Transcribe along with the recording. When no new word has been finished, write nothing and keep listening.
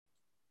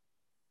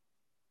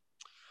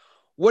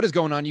What is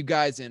going on, you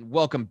guys, and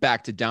welcome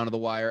back to Down to the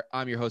Wire.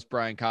 I'm your host,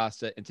 Brian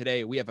Costa, and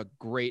today we have a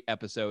great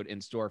episode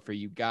in store for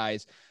you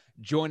guys.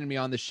 Joining me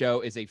on the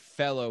show is a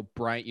fellow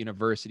Bryant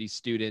University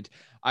student.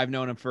 I've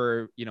known him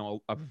for,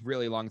 a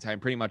really long time,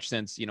 pretty much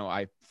since,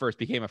 I first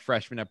became a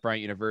freshman at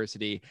Bryant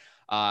University.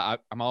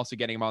 I'm also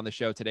getting him on the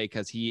show today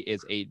because he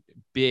is a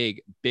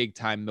big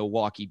time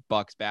Milwaukee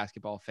Bucks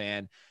basketball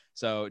fan.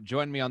 So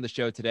joining me on the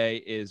show today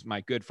is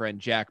my good friend,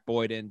 Jack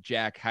Boyden.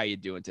 Jack, how you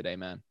doing today,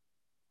 man?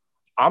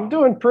 I'm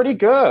doing pretty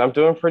good.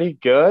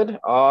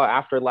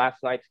 After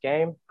last night's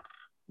game,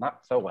 not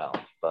so well,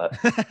 but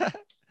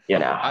you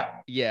know,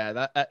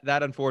 Yeah,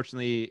 that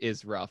unfortunately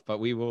is rough, but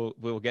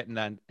we'll get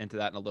into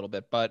that in a little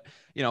bit. But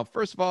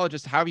first of all,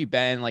 just how have you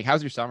been? Like,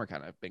 how's your summer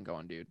kind of been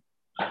going, dude?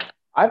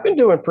 I've been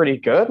doing pretty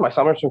good. My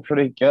summer's been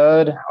pretty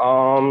good.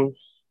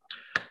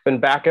 Been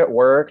back at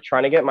work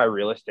trying to get my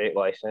real estate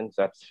license.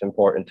 That's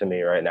important to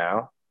me right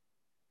now.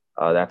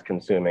 That's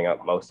consuming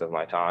up most of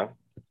my time.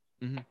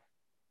 Mm-hmm.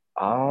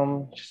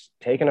 Just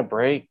taking a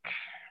break,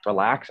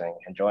 relaxing,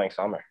 enjoying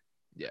summer.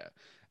 Yeah.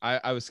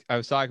 I was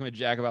talking with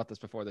Jack about this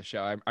before the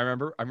show. I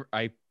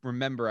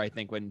remember I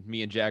think when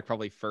me and Jack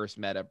probably first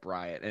met at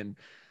Bryant, and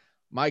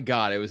my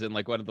God, it was in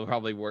like one of the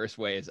probably worst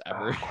ways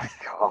ever. Oh my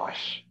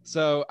gosh.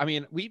 So I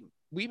mean,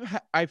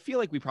 I feel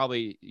like we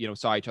probably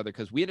saw each other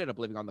because we ended up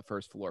living on the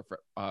first floor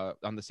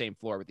on the same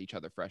floor with each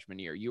other freshman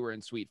year. You were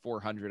in suite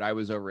 400, I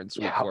was over in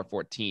suite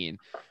 414.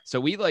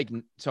 So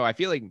I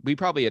feel like we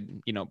probably had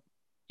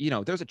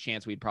there's a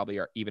chance we'd probably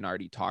even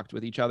already talked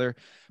with each other.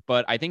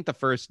 But I think the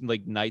first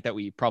like night that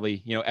we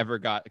probably, ever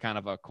got kind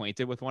of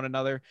acquainted with one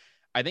another,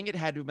 I think it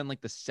had to have been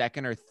like the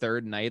second or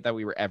third night that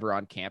we were ever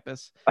on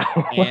campus. Oh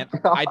my And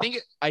I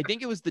gosh.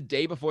 think it was the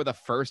day before the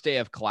first day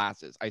of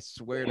classes. I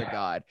swear to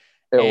God.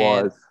 It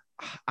And was.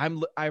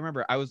 I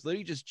remember I was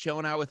literally just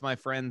chilling out with my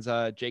friends,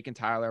 Jake and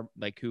Tyler,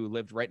 like who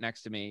lived right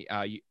next to me.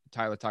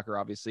 Tyler Tucker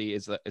obviously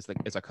is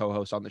a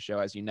co-host on the show,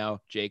 as you know.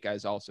 Jake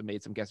has also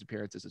made some guest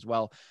appearances as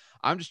well.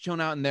 I'm just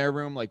chilling out in their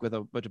room, like with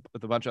a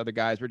bunch of other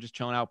guys. We're just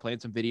chilling out,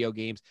 playing some video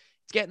games.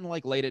 It's getting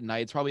like late at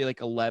night. It's probably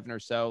like 11 or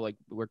so. Like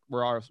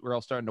we're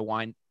all starting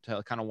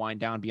to kind of wind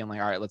down, being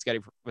like, all right, let's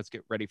get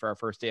ready for our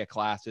first day of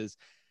classes.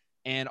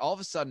 And all of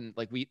a sudden,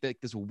 like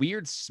this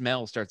weird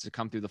smell starts to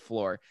come through the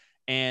floor.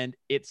 And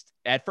it's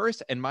at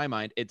first in my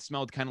mind, it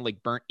smelled kind of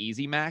like burnt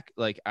Easy Mac.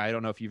 Like, I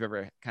don't know if you've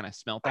ever kind of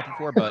smelled that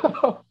before,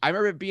 but I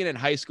remember being in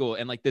high school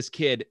and like this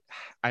kid,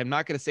 I'm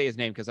not going to say his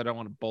name because I don't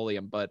want to bully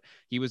him, but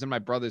he was in my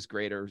brother's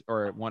grade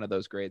or one of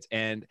those grades.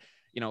 And,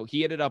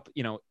 he ended up,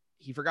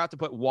 he forgot to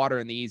put water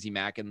in the Easy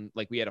Mac and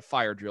like we had a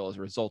fire drill as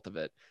a result of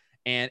it.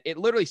 And it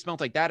literally smelled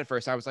like that at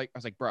first. I was like,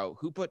 bro,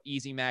 who put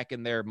Easy Mac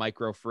in their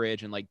micro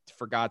fridge and like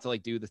forgot to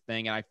like do the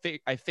thing? And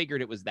I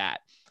figured it was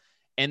that.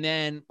 And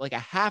then like a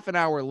half an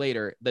hour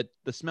later, the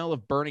smell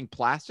of burning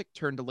plastic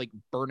turned to like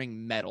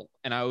burning metal.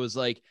 And I was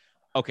like,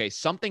 okay,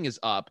 something is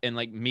up. And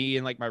like me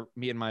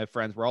and my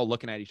friends, we're all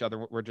looking at each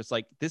other. We're just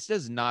like, this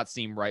does not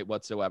seem right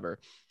whatsoever.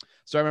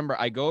 So I remember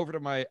I go over to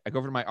my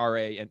RA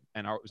and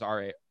it was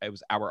our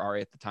RA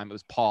at the time. It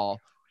was Paul.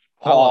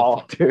 I love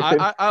Paul, dude.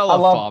 I I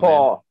love love Paul, man.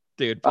 Paul.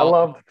 Dude, I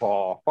loved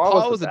Paul. Paul was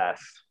Paul the was a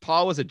best.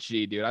 Paul was a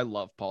G, dude. I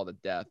love Paul to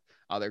death.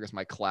 Oh, there goes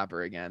my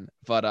clapper again.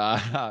 But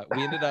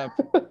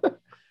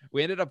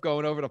we ended up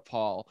going over to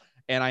Paul,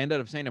 and I ended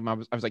up saying to him, I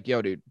was like,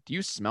 yo, dude, do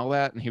you smell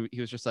that? And he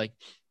was just like,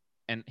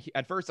 and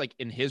at first, like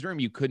in his room,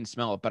 you couldn't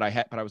smell it, but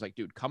I was like,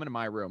 dude, come into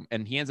my room.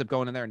 And he ends up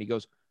going in there and he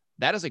goes,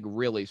 that is like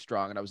really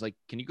strong. And I was like,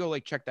 can you go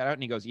like check that out?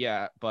 And he goes,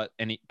 yeah, but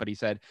he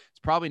said, it's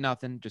probably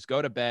nothing. Just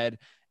go to bed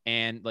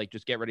and like,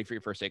 just get ready for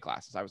your first day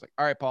classes. I was like,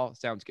 all right, Paul,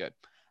 sounds good.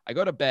 I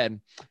go to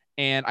bed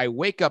and I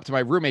wake up to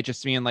my roommate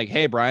just being like,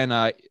 hey, Brian,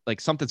 like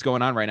something's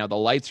going on right now. The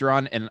lights are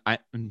on. And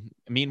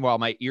meanwhile,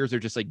 my ears are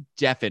just like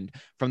deafened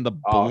from the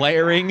Oh,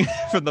 blaring,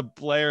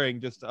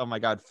 just, oh my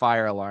God,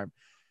 fire alarm.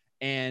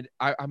 And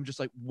I'm just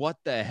like, what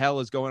the hell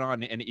is going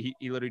on? And he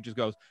literally just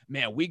goes,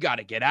 man, we got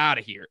to get out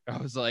of here. I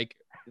was like,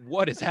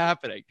 what is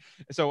happening?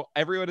 So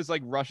everyone is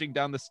like rushing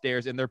down the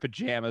stairs in their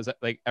pajamas.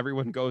 Like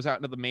everyone goes out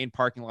into the main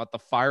parking lot. The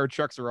fire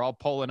trucks are all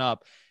pulling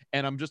up.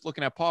 And I'm just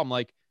looking at Paul. I'm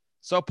like,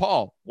 so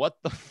Paul, what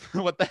the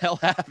what the hell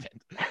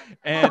happened?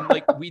 And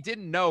like we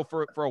didn't know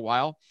for a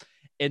while.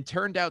 And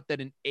turned out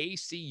that an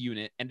AC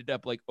unit ended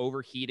up like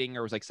overheating,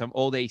 or was like some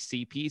old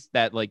AC piece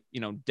that like,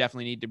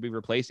 definitely needed to be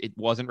replaced. It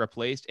wasn't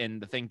replaced. And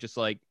the thing just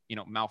like,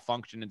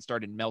 malfunctioned and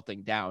started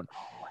melting down. oh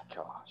my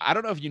gosh. I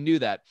don't know if you knew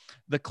that.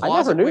 The I never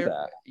closet knew where,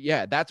 that.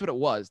 yeah, that's what it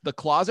was. The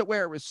closet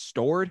where it was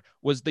stored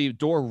was the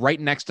door right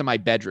next to my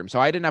bedroom. So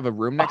I didn't have a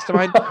room next to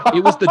mine.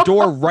 It was the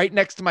door right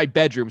next to my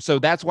bedroom. So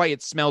that's why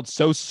it smelled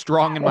so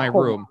strong in my Oh my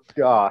room.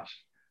 gosh.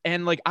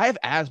 And like I have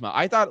asthma.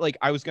 I thought like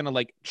I was gonna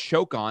like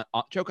choke on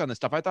this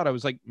stuff. I thought I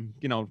was like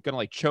gonna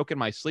like choke in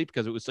my sleep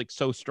because it was like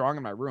so strong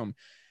in my room.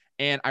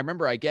 And I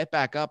remember I get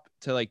back up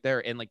to like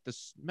there and like the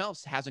smell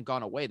hasn't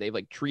gone away. They've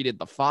like treated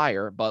the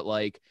fire, but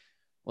like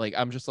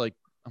I'm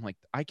like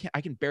I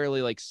can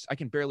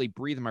barely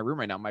breathe in my room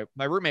right now.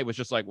 My roommate was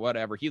just like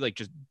whatever. He like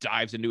just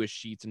dives into his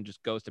sheets and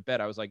just goes to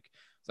bed. I was like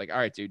it's like all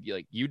right, dude,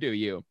 you do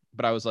you.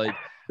 But I was like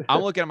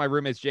I'm looking at my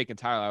roommates, Jake and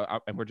Tyler,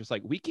 and we're just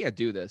like, we can't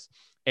do this.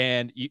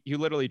 And you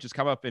literally just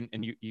come up and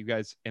you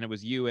guys, and it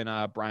was you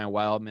and Brian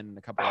Wildman and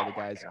a couple other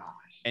guys.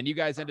 And you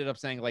guys ended up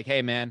saying like,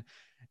 hey man,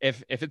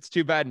 if it's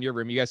too bad in your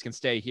room, you guys can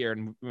stay here.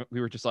 And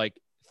we were just like,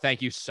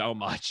 thank you so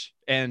much.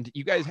 And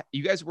you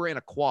guys were in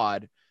a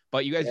quad,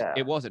 but you guys,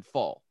 it wasn't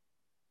full.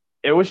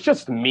 It was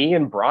just me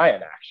and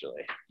Brian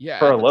actually. Yeah.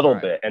 For a little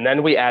bit. And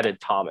then we added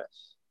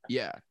Thomas.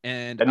 Yeah.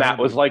 And that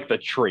was like the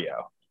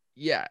trio.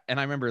 Yeah. And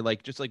I remember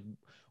like, just like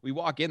we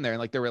walk in there and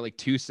like, there were like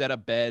 2 set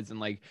up beds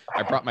and like,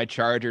 I brought my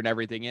charger and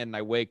everything in and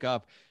I wake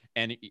up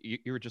and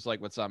you were just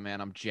like, what's up,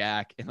 man? I'm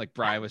Jack. And like,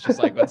 Brian was just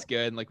like, what's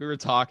good? And like, we were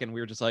talking,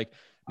 we were just like,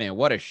 man,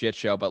 what a shit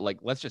show. But like,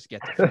 let's just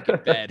get to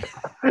freaking bed.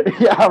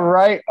 Yeah.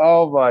 Right.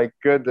 Oh my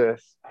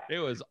goodness. It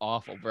was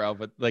awful, bro.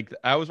 But like,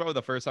 I was probably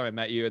the first time I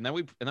met you. And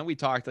then we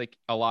talked like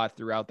a lot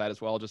throughout that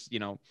as well. Just,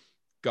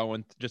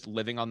 just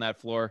living on that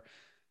floor.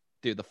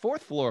 Dude, the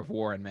 4th floor of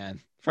Warren,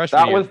 man.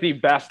 Freshman year. Was the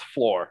best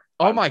floor.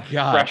 Oh my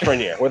God. Freshman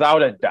year,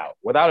 without a doubt.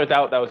 Without a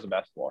doubt, that was the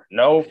best floor.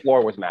 No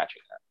floor was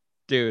matching that.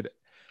 Dude,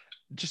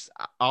 just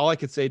all I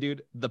could say,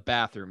 dude, the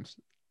bathrooms.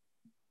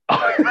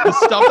 the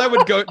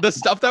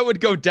stuff that would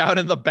go down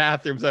in the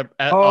bathrooms on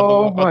the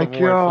 4th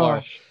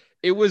floor.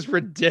 It was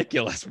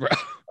ridiculous, bro.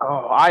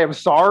 Oh, I am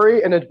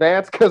sorry in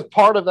advance because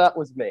part of that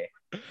was me.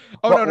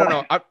 Oh,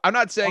 no. I'm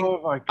not saying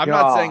I'm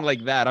not saying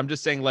like that. I'm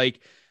just saying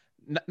like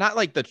not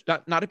like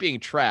not it being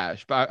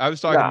trash, but I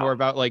was talking more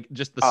about like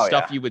just the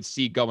stuff you would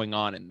see going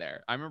on in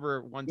there. I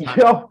remember one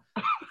time.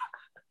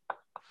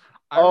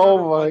 I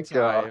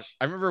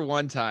remember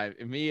one time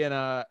me and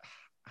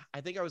I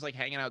think I was like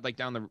hanging out like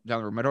down the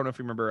room. I don't know if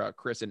you remember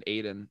Chris and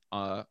Aiden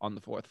on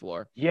the 4th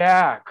floor.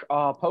 Yeah,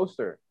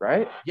 poster,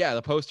 right? Yeah,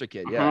 the poster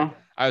kid. Yeah,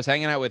 I was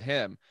hanging out with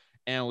him,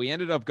 and we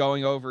ended up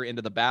going over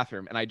into the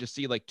bathroom, and I just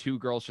see like 2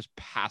 girls just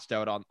passed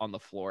out on the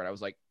floor, and I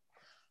was like,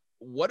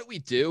 "What do we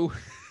do?"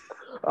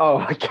 Oh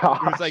my God!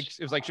 It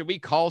was like, should we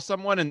call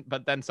someone?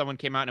 But then someone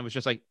came out and it was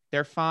just like,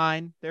 they're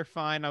fine.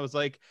 I was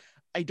like,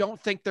 I don't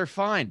think they're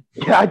fine.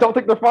 Yeah, I don't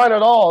think they're fine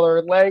at all.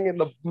 They're laying in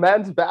the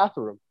men's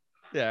bathroom.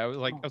 Yeah, I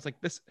was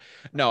like this.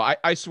 No,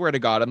 I swear to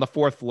God, on the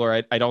 4th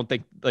floor, I don't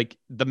think like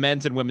the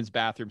men's and women's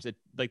bathrooms,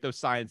 like those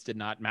signs did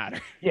not matter.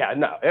 Yeah,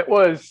 no, it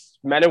was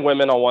men and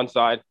women on one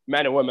side,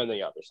 men and women on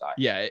the other side.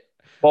 Yeah,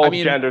 both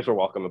genders were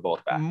welcome in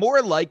both bathrooms.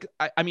 More like,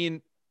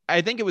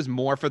 I think it was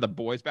more for the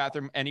boys'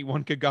 bathroom.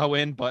 Anyone could go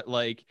in, but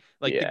like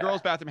the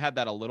girls' bathroom had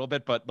that a little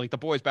bit, but like the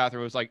boys'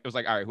 bathroom was like, all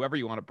right, whoever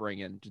you want to bring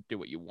in, just do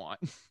what you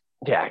want.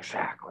 Yeah,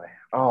 exactly.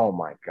 Oh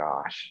my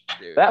gosh,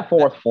 dude, that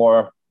 4th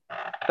floor.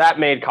 That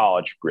made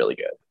college really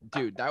good.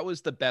 Dude, that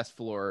was the best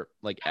floor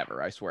like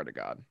ever. I swear to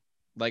God.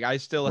 Like I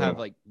still have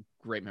like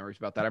great memories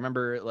about that. I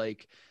remember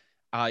like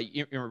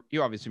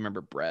you obviously remember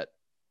Brett.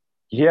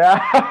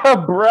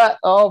 Yeah, Brett.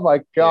 Oh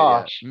my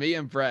gosh. Yeah. Me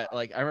and Brett,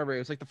 like I remember it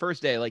was like the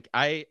first day. Like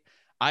I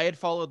had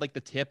followed like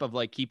the tip of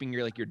like keeping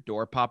your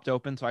door popped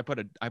open. So I put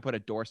a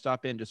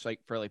doorstop in just like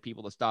for like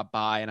people to stop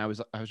by. And I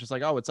was just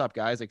like, oh, what's up,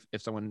 guys? Like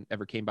if someone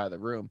ever came by the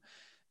room.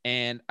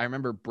 And I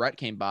remember Brett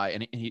came by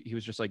and he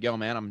was just like, yo,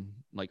 man, I'm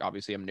like,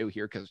 obviously I'm new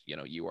here because,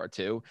 you are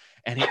too.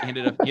 And he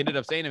ended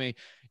up saying to me,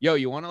 yo,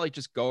 you want to like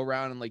just go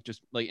around and like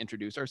just like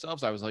introduce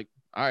ourselves? I was like,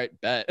 all right,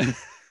 bet.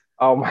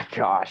 Oh my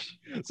gosh.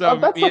 So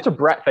that's such a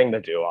Brett thing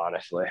to do,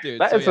 honestly. Dude,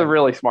 that is a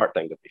really smart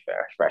thing, to be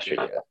fair, especially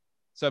you.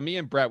 So me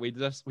and Brett, we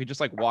just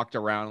like walked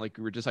around, like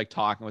we were just like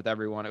talking with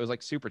everyone. It was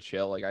like super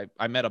chill. Like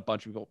I met a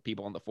bunch of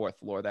people on the 4th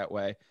floor that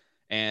way,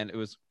 and it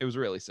was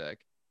really sick.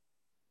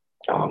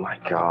 Oh my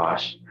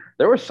gosh.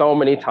 There were so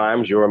many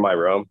times you were in my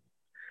room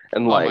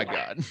and like, oh my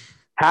God.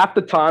 Half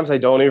the times I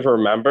don't even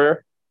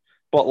remember,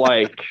 but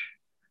like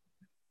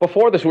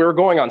before this, we were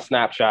going on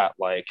Snapchat,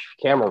 like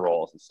camera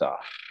rolls and stuff.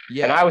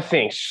 Yeah. And I was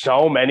seeing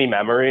so many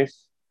memories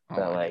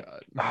that oh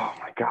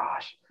my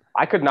gosh,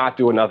 I could not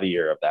do another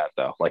year of that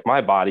though. Like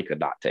my body could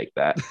not take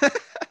that.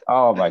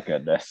 Oh my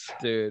goodness.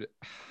 Dude,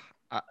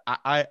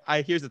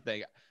 I here's the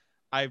thing.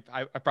 I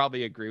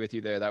probably agree with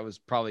you there. That's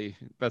probably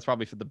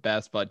for the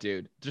best, but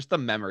dude, just the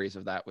memories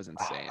of that was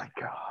insane. Oh my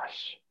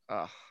gosh.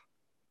 Oh,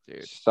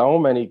 dude. So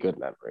many good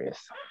memories.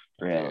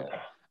 Yeah.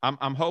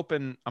 I'm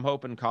hoping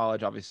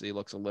college obviously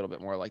looks a little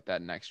bit more like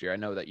that next year. I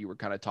know that you were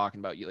kind of talking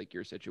about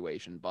your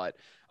situation, but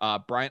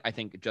Bryant, I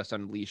think just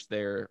unleashed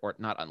their, or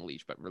not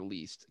unleashed, but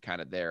released kind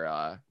of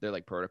their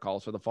like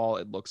protocols for the fall.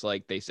 It looks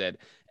like they said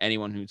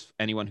anyone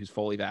who's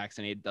fully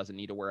vaccinated doesn't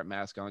need to wear a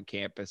mask on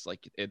campus.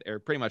 Like they're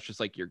pretty much just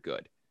like, you're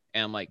good.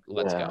 And I'm like,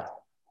 let's go.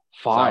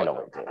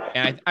 Finally. So,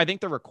 and I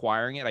think they're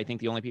requiring it. I think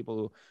the only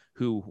people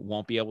who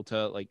won't be able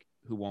to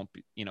who won't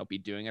be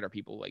doing it are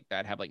people like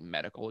that have like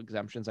medical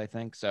exemptions, I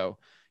think. So,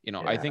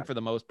 I think for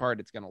the most part,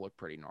 it's going to look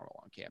pretty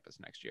normal on campus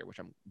next year, which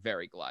I'm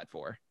very glad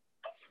for.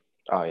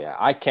 Oh yeah.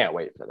 I can't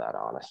wait for that,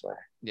 honestly.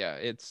 Yeah.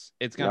 It's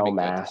going to be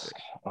mask. Good to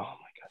see. Oh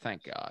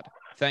my God.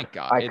 Thank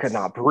God. I could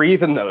not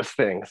breathe in those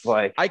things.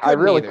 Like I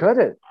really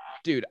couldn't.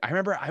 Dude, I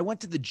remember I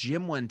went to the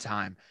gym one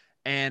time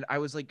and I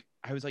was like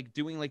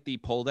doing like the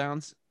pull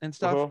downs and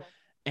stuff. Uh-huh.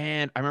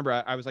 And I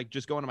remember I was like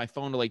just going to my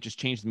phone to like just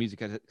change the music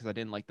because I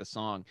didn't like the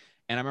song.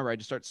 And I remember I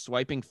just start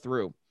swiping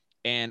through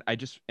And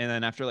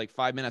then after like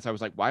 5 minutes, I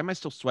was like, why am I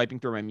still swiping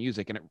through my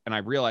music? And I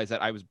realized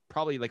that I was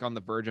probably like on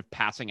the verge of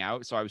passing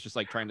out. So I was just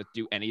like trying to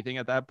do anything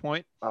at that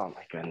point. Oh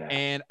my goodness.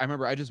 And I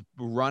remember I just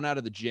run out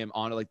of the gym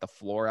onto like the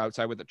floor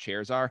outside where the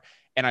chairs are.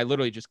 And I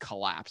literally just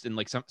collapsed. And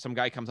like some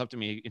guy comes up to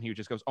me and he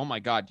just goes, "Oh my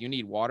God, do you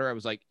need water?" I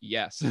was like,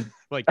 "Yes."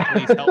 Like,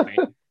 please help me.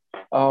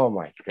 Oh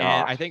my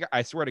And god.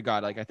 I swear to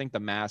God, like I think the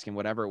mask and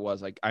whatever it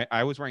was, like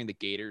I was wearing the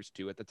gaiters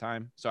too at the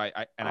time. So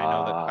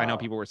I know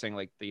people were saying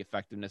like the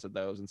effectiveness of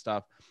those and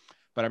stuff.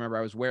 But I remember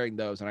I was wearing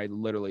those and I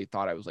literally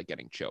thought I was like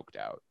getting choked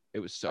out. It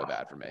was so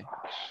bad for me.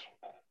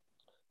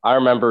 I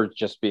remember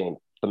just being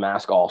the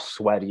mask all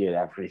sweaty and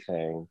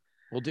everything.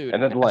 Well, dude.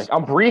 And then like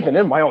I'm breathing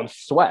in my own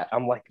sweat.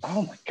 I'm like,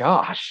 oh my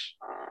gosh.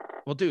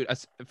 Well, dude,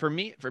 for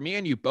me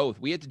and you both,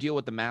 we had to deal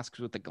with the masks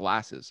with the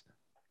glasses.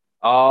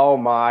 Oh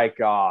my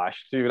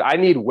gosh, dude. I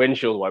need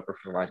windshield wiper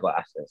for my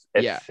glasses.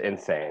 It's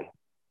insane.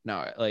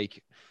 No,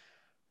 like,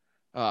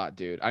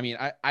 dude. I mean,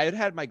 I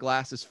had my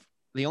glasses.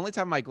 The only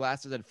time my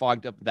glasses had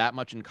fogged up that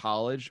much in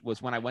college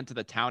was when I went to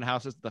the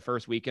townhouses the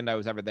first weekend I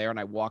was ever there, and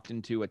I walked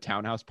into a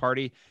townhouse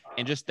party,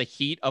 and just the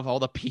heat of all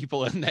the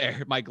people in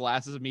there, my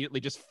glasses immediately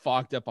just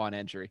fogged up on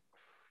entry.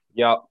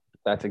 Yep,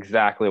 that's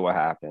exactly what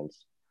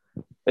happens.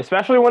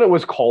 Especially when it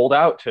was cold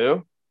out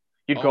too.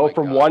 You'd go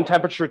from one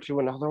temperature to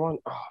another one.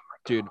 Oh,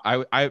 dude,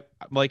 I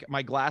like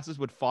my glasses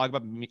would fog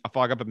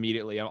up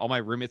immediately. All my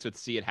roommates would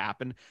see it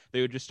happen.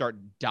 They would just start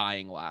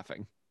dying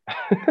laughing.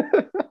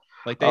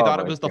 Like they thought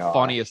it was the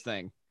funniest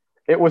thing.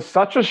 It was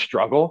such a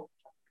struggle.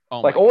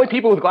 Like only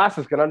people with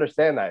glasses can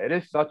understand that. It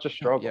is such a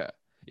struggle. Yeah.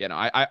 Yeah,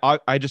 no,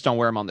 I just don't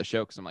wear them on the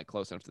show because I'm like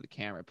close enough to the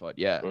camera. But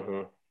yeah.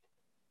 Mm-hmm.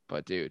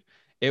 But dude,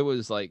 it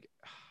was like,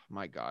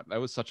 my God, that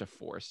was such a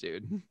force,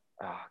 dude.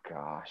 Oh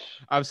gosh.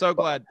 I'm so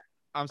glad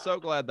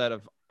that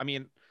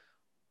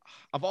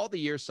of all the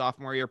years,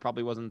 sophomore year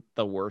probably wasn't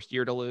the worst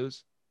year to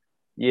lose.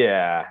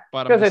 Yeah.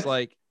 But I'm just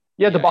like,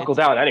 you had to buckle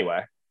down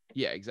anyway.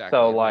 Yeah, exactly.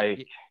 So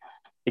like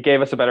it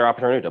gave us a better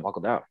opportunity to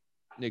buckle down.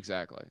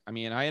 Exactly. I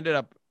mean, I ended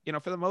up,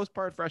 for the most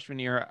part, freshman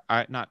year,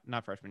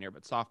 not freshman year,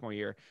 but sophomore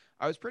year,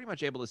 I was pretty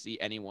much able to see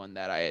anyone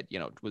that I had,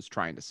 was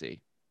trying to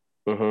see.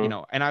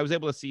 Mm-hmm. And I was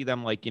able to see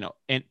them like,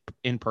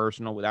 in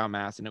personal without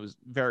masks, and it was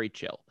very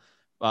chill.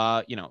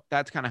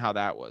 That's kind of how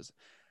that was.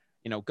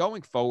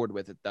 Going forward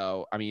with it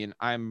though, I mean,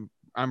 I'm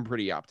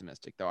pretty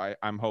optimistic though.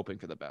 I'm hoping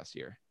for the best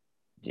here.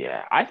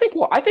 Yeah, I think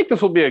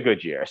this will be a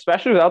good year,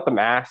 especially without the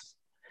masks.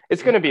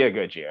 It's going to be a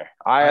good year.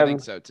 I think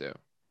so too.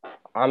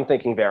 I'm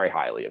thinking very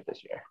highly of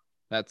this year.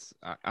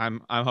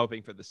 I'm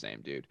hoping for the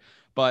same, dude.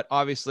 But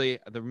obviously,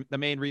 the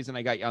main reason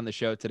I got you on the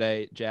show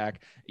today,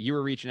 Jack, you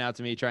were reaching out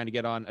to me trying to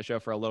get on a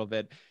show for a little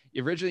bit.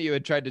 Originally, you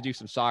had tried to do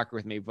some soccer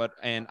with me,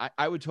 and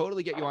I would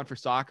totally get you on for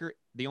soccer.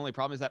 The only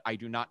problem is that I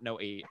do not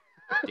know a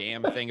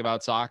damn thing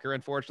about soccer,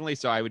 unfortunately.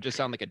 So I would just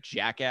sound like a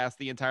jackass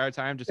the entire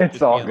time.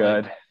 It's all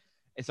good. Like,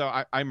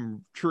 so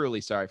I'm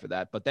truly sorry for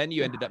that. But then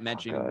you ended up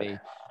mentioning me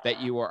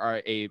that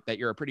you're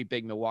a pretty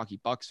big Milwaukee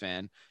Bucks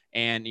fan.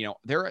 And,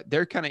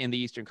 they're kind of in the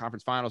Eastern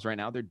Conference Finals right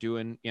now. They're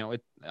doing,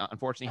 it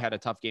unfortunately had a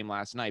tough game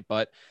last night,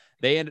 but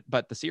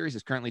the series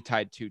is currently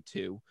tied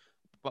 2-2.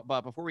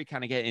 But before we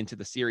kind of get into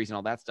the series and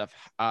all that stuff,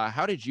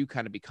 how did you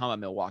kind of become a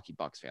Milwaukee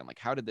Bucks fan? Like,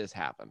 how did this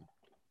happen?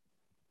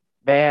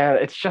 Man,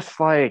 it's just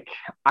like,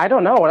 I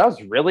don't know. When I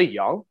was really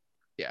young,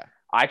 yeah,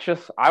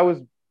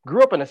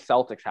 grew up in a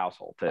Celtics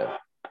household too.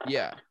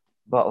 Yeah.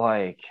 But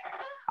like,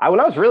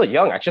 when I was really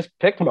young, I just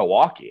picked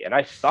Milwaukee and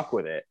I stuck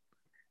with it.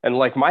 And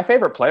like, my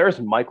favorite player is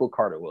Michael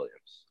Carter-Williams.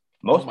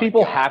 Most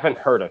people haven't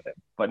heard of him,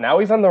 but now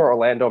he's on the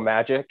Orlando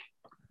Magic.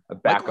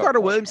 Michael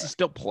Carter-Williams is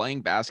still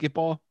playing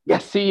basketball?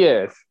 Yes, he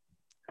is.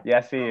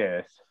 Yes, he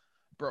is.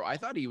 Bro, I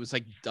thought he was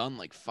like done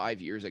like 5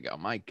 years ago.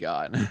 My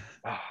God.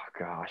 Oh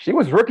gosh, he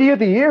was Rookie of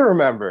the Year.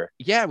 Remember?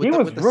 Yeah, he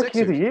was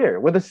Rookie of the Year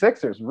with the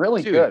Sixers.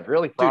 Really good,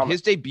 really promising. Dude,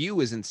 his debut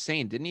was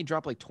insane. Didn't he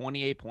drop like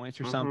 28 points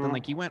or something?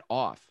 Like he went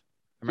off.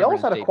 He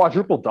almost had a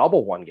quadruple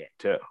double one game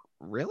too.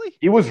 Really?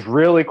 He was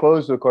really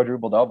close to a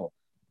quadruple double.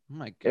 Oh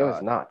my God, it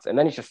was nuts. And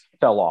then he just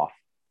fell off.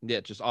 Yeah,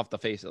 just off the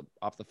face of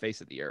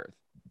the earth.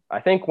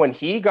 I think when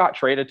he got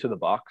traded to the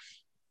Bucks,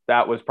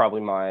 that was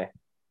my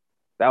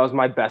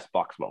best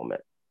Bucks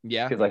moment.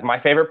 Yeah, because like my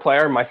favorite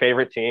player, my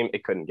favorite team,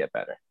 it couldn't get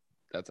better.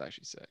 That's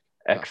actually sick.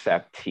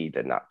 Except he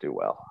did not do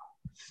well.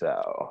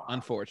 So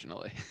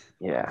unfortunately.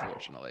 Yeah.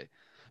 Unfortunately.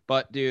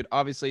 But dude,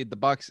 obviously the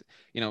Bucks,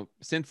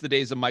 since the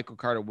days of Michael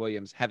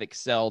Carter-Williams have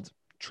excelled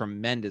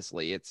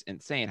tremendously. It's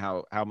insane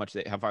how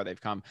far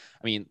they've come.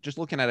 I mean, just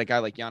looking at a guy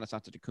like Giannis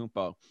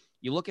Antetokounmpo,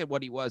 you look at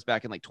what he was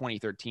back in like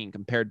 2013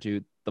 compared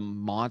to the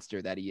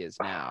monster that he is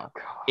now.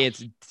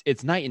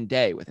 It's night and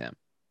day with him.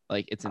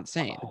 Like it's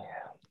insane. Oh, yeah.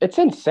 It's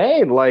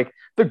insane. Like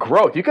the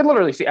growth, you can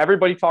literally see.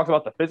 Everybody talks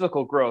about the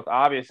physical growth,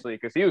 obviously,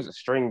 because he was a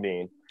string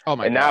bean. Oh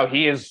my! And God. Now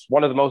he is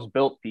one of the most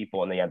built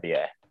people in the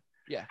NBA.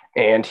 Yeah,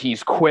 and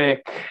he's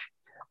quick.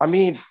 I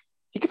mean,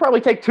 he could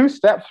probably take 2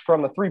 steps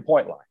from the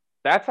 3-point line.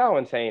 That's how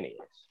insane he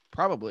is.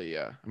 Probably,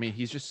 yeah. I mean,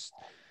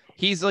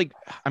 he's like,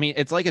 I mean,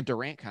 it's like a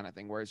Durant kind of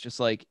thing where it's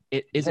just like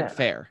it isn't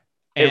fair.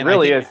 And it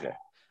really isn't.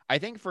 I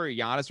think for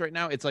Giannis right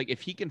now, it's like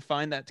if he can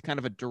find that kind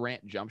of a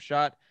Durant jump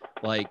shot,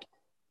 like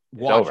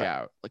watch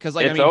out, because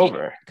like it's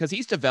over because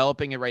he's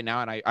developing it right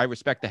now, and I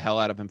respect the hell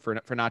out of him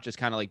for not just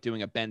kind of like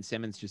doing a Ben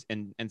Simmons just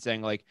and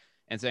saying like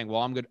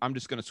well I'm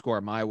just gonna score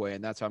my way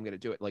and that's how I'm gonna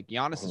do it. Like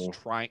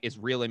Giannis is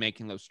really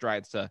making those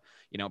strides to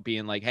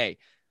being like, hey,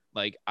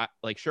 like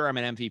sure I'm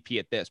an MVP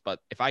at this, but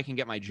if I can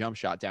get my jump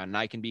shot down and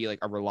I can be like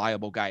a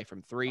reliable guy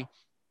from three,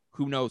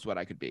 who knows what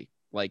I could be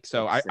like.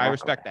 So I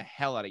respect the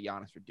hell out of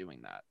Giannis for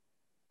doing that.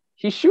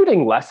 He's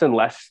shooting less and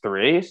less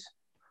threes,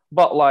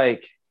 but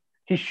like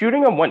he's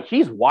shooting them when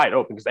he's wide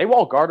open because they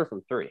won't guard him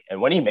from three. And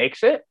when he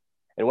makes it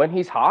and when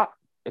he's hot,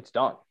 it's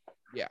done.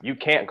 Yeah. You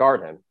can't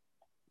guard him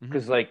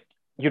because like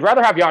you'd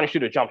rather have Giannis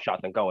shoot a jump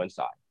shot than go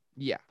inside.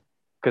 Yeah.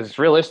 Because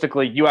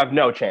realistically, you have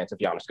no chance if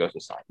Giannis goes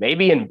inside.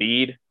 Maybe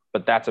Embiid,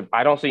 but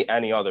I don't see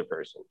any other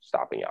person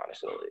stopping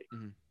Giannis in the league.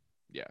 Mm-hmm.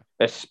 Yeah.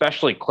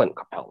 Especially Clint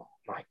Capella.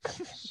 My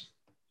goodness.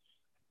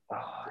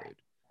 Oh, dude.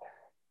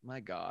 My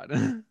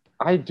God.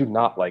 I do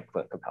not like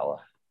Clint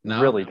Capella.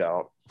 No? Really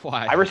don't.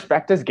 Why? I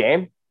respect his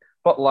game,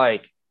 but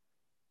like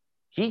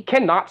he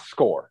cannot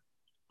score.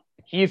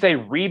 He's a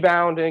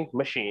rebounding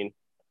machine,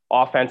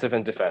 offensive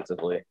and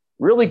defensively.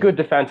 Really good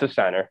defensive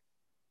center.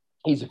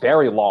 He's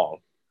very long.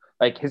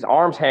 Like his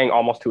arms hang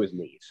almost to his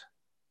knees.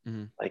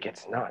 Mm-hmm. Like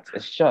it's nuts.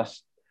 It's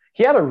just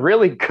he had a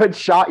really good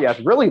shot.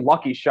 Yes, really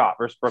lucky shot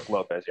versus Brook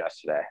Lopez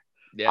yesterday.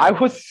 Yeah. I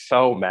was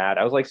so mad.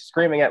 I was like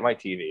screaming at my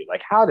TV.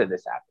 Like, how did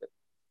this happen?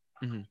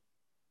 Mm-hmm.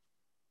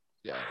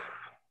 Yeah.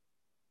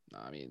 No,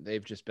 I mean,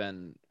 they've just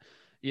been.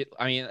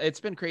 I mean, it's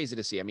been crazy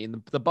to see. I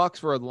mean, the Bucks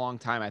for a long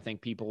time, I think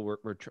people were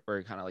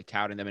kind of like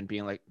touting them and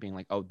being like,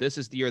 oh, this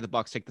is the year the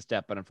Bucks take the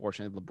step. But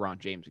unfortunately, LeBron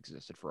James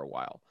existed for a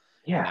while.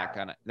 Yeah,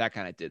 and that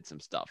kind of did some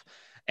stuff.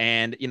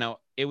 And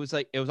it was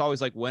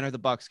always like, when are the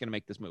Bucks going to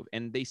make this move?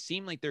 And they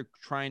seem like they're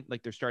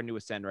starting to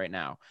ascend right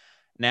now.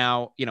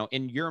 Now,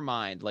 in your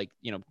mind, like,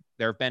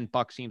 there have been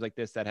Bucks teams like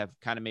this that have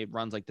kind of made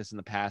runs like this in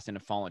the past and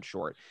have fallen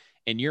short.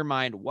 In your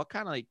mind, what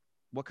kind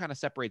of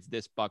separates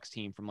this Bucks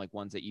team from like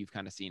ones that you've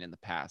kind of seen in the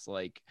past?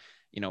 Like,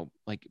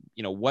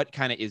 what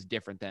kind of is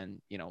different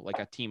than, like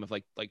a team of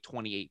like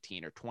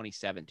 2018 or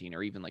 2017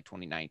 or even like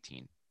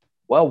 2019?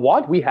 Well,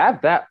 we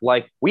have that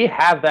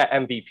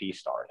MVP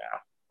star now.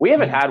 We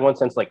haven't had one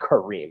since like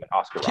Kareem and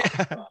Oscar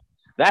Robertson.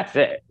 That's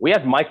it. We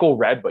had Michael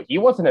Redd, but he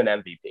wasn't an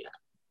MVP.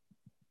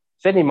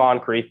 Sidney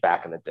Moncrief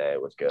back in the day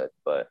was good,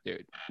 but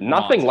dude,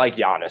 nothing like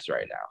Giannis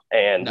right now.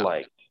 And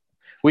like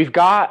we've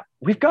got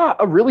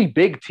a really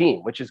big team,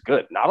 which is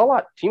good. Not a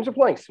lot. Teams are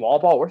playing small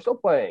ball. We're still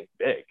playing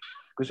big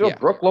because we have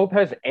Brook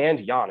Lopez and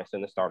Giannis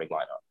in the starting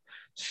lineup.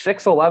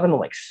 6'11" and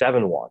like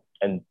 7'1",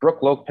 and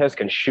Brook Lopez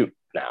can shoot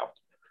now.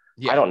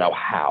 Yeah. I don't know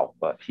how,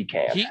 but he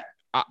can.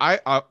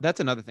 I that's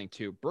another thing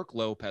too. Brook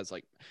Lopez,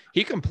 like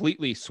he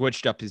completely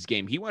switched up his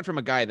game. He went from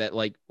a guy that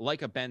like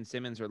a Ben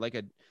Simmons or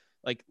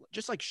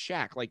just like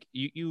Shaq, like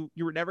you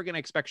were never going to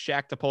expect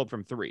Shaq to pull it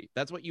from three.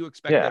 That's what you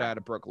expected out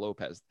of Brook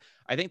Lopez.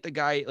 I think the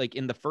guy, like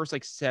in the first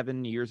like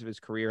 7 years of his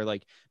career,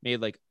 like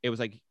made like, it was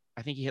like,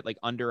 I think he hit like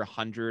under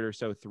 100 or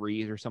so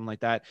threes or something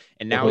like that.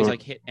 And now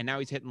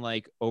he's hitting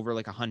like over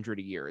like 100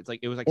 a year.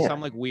 It was like some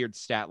like weird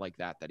stat like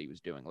that he was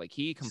doing. Like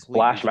he completely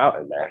Splash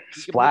Mountain, man.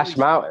 Splash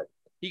Mountain.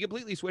 He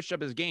completely switched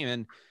up his game.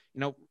 And,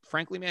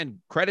 frankly,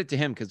 man, credit to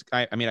him. Cause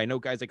I know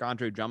guys like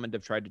Andre Drummond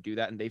have tried to do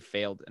that and they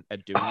failed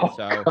at doing it.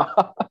 So,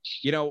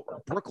 gosh.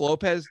 Brook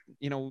Lopez,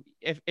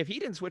 if he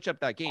didn't switch up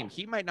that game,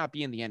 he might not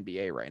be in the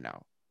NBA right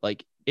now.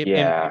 Like,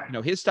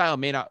 his style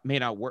may not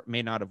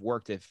have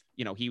worked if,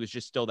 he was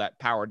just still that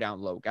power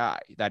down low guy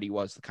that he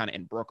was kind of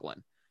in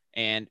Brooklyn.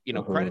 And,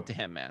 credit to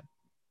him, man.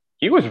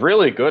 He was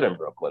really good in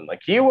Brooklyn.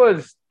 Like he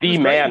was the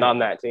man on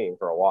that team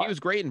for a while. He was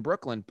great in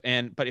Brooklyn.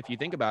 But if you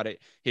think about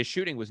it, his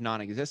shooting was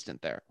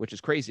non-existent there, which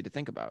is crazy to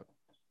think about.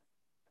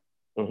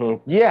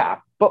 Mm-hmm.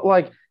 Yeah. But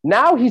like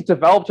now he's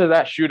developed to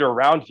that shooter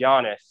around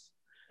Giannis,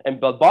 and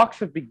the Bucks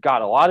have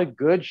got a lot of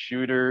good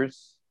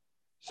shooters.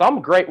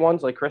 Some great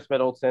ones like Chris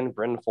Middleton,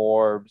 Bryn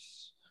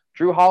Forbes,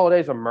 Drew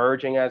Holiday's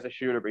emerging as a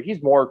shooter, but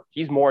he's more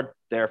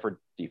there for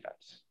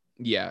defense.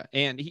 Yeah.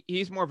 And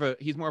he's more of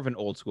an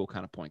old school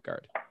kind of point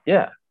guard.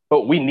 Yeah.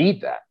 But we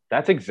need that.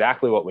 That's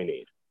exactly what we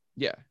need.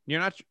 Yeah.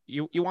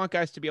 You want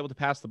guys to be able to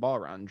pass the ball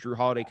around. Drew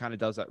Holiday kind of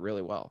does that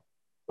really well.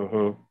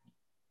 Mm-hmm.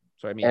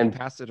 So, I mean, he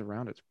passed it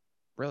around. It's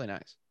really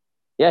nice.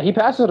 Yeah, he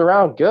passes it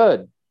around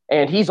good.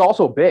 And he's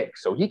also big.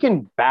 So he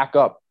can back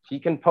up. He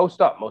can post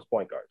up most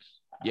point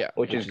guards. Yeah.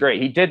 Which is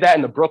great. He did that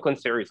in the Brooklyn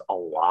series a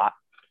lot,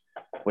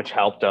 which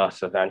helped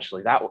us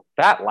eventually.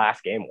 That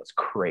last game was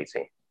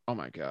crazy. Oh,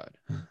 my God.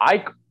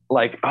 I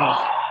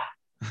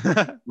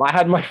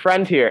had my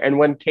friend here, and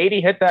when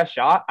Katie hit that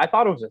shot, I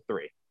thought it was a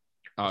three.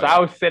 I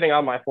was sitting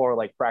on my floor,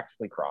 like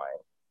practically crying.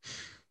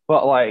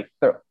 But like,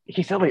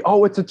 he said, like,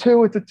 "Oh, it's a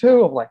two, it's a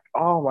two." I'm like,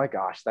 "Oh my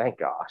gosh, thank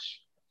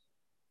gosh!"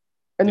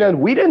 And then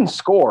we didn't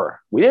score.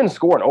 We didn't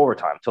score in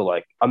overtime till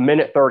like a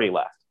minute 30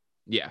 left.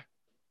 Yeah.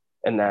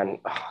 And then,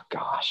 oh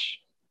gosh,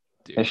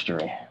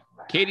 history.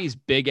 Katie's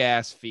big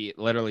ass feet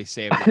literally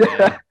saved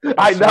the day.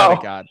 I know.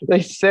 God.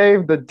 They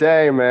saved the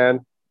day,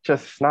 man.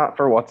 Just not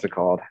for what's it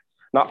called.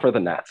 Not for the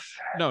Nets.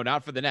 No,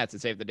 not for the Nets.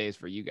 It saved the days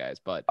for you guys.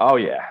 But Oh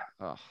yeah.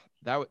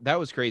 that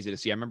was crazy to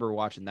see. I remember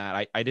watching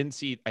that. I didn't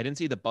see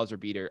the buzzer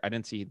beater. I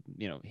didn't see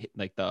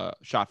like the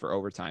shot for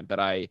overtime. But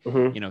I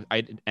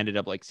ended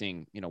up like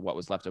seeing what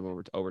was left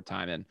over to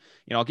overtime. And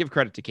I'll give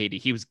credit to KD.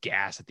 He was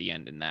gas at the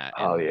end in that.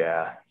 Oh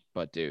yeah.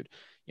 But dude,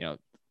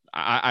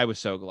 I was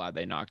so glad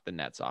they knocked the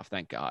Nets off.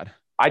 Thank God.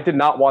 I did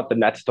not want the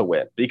Nets to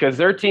win because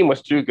their team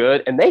was too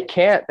good, and they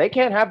can't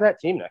have that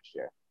team next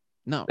year.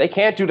 No, they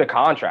can't do the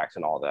contracts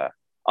and all that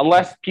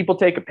unless people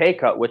take a pay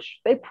cut, which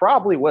they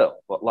probably will.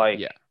 But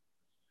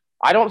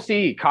I don't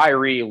see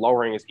Kyrie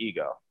lowering his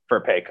ego for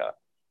a pay cut.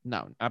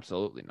 No,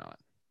 absolutely not.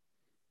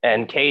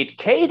 And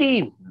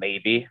KD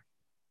maybe,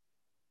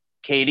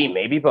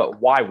 but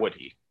why would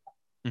he?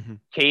 Mm-hmm.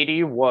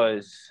 KD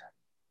was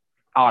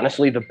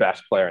honestly the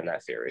best player in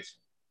that series.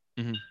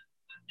 Mm-hmm.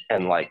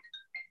 And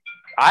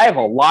I have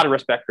a lot of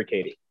respect for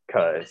KD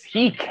because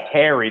he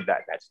carried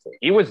that Nets team.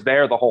 He was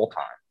there the whole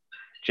time.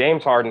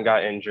 James Harden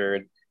got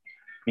injured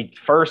the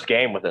first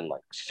game within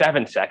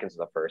 7 seconds of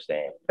the first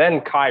game. Then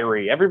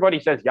Kyrie.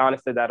 Everybody says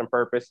Giannis did that on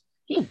purpose.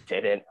 He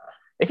didn't.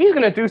 If he's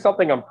going to do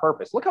something on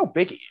purpose, look how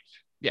big he is.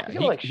 Yeah, he's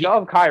going to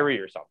shove Kyrie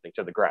or something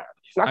to the ground.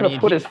 He's not going to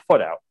put his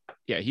foot out.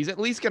 Yeah, he's at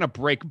least going to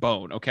break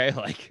bone, okay?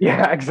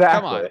 Yeah,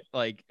 exactly.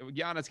 Come on.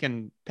 Giannis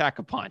can pack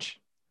a punch.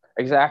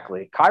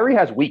 Exactly. Kyrie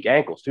has weak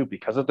ankles too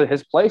because of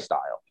his play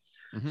style.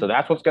 Mm-hmm. So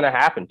that's what's going to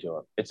happen to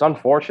him. It's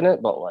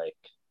unfortunate, but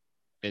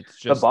it's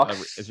just the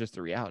Bucks. It's just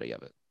the reality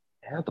of it.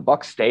 Yeah, the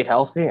Bucks stayed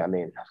healthy. I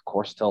mean, of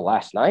course, till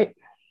last night,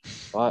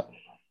 but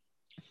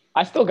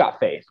I still got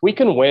faith. We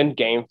can win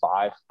Game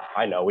 5.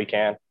 I know we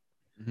can.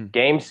 Mm-hmm.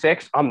 Game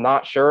 6, I'm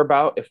not sure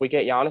about. If we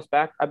get Giannis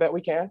back, I bet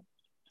we can.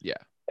 Yeah.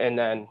 And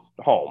then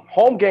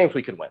home games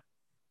we could win.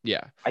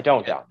 Yeah. I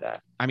don't doubt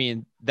that. I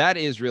mean, that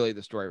is really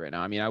the story right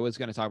now. I mean, I was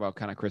going to talk about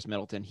kind of Chris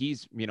Middleton.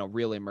 He's,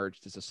 really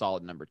emerged as a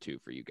solid number 2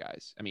 for you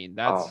guys. I mean,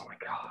 that's oh my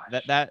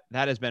gosh.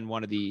 That has been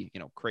one of the,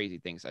 crazy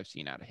things I've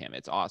seen out of him.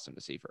 It's awesome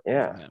to see from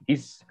him.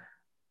 He's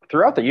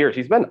throughout the years,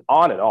 he's been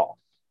on and off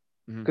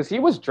because Mm-hmm. he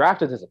was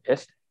drafted as a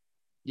Piston.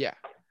 Yeah.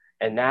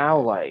 And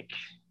now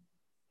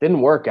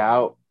didn't work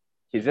out.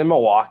 He's in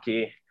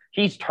Milwaukee.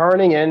 He's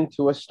turning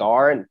into a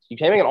star, and he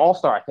became an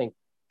all-star, I think,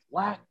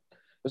 it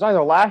was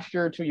either last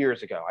year or 2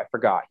 years ago. I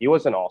forgot. He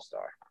was an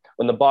all-star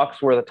when the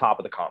Bucks were the top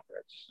of the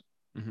conference.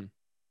 Mm-hmm.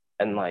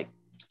 And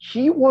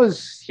he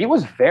was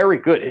very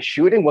good. His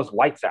shooting was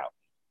lights out.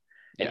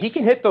 And he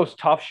can hit those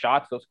tough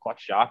shots, those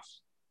clutch shots.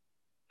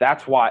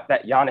 That's why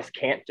that Giannis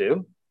can't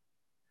do.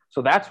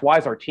 So that's why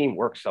our team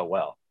works so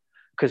well.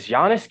 Because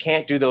Giannis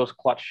can't do those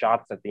clutch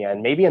shots at the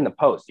end, maybe in the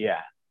post,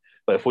 yeah.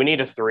 But if we need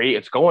a 3,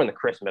 it's going to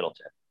Chris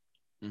Middleton.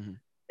 Mm-hmm.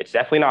 It's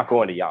definitely not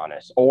going to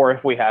Giannis. Or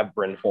if we have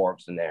Bryn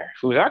Forbes in there,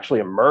 who's actually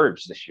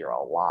emerged this year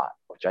a lot,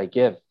 which I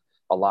give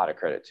a lot of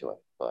credit to him.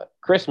 But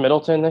Chris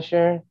Middleton this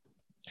year,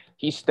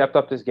 he stepped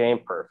up his game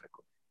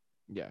perfectly.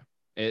 Yeah.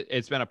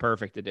 It's been a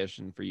perfect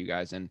addition for you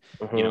guys. And,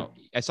 Mm-hmm.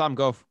 I saw him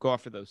go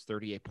off for those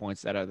 38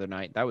 points that other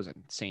night. That was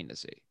insane to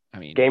see. I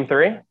mean, Game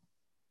 3?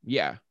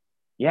 Yeah.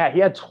 Yeah, he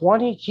had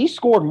 20. He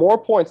scored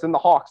more points than the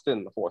Hawks did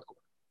in the fourth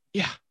quarter.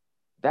 Yeah.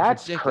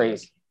 That's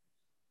crazy.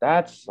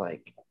 That's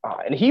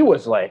and he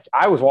was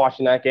I was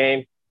watching that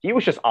game. He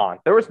was just on.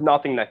 There was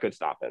nothing that could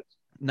stop him.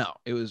 No,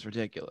 it was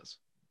ridiculous.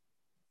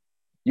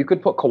 You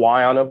could put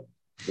Kawhi on him,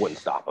 wouldn't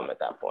stop him at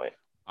that point.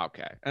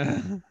 Okay.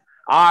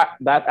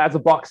 As a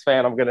Bucks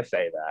fan, I'm gonna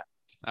say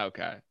that.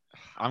 Okay.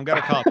 I'm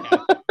gonna call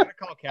Cap. I'm gonna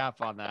call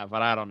Cap on that,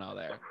 but I don't know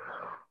there.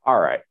 All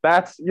right.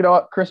 That's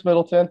what, Chris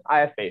Middleton, I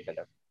have faith in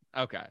him.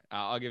 Okay.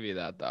 I'll give you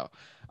that though.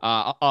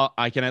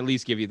 I can at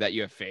least give you that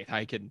you have faith.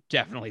 I can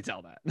definitely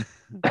tell that.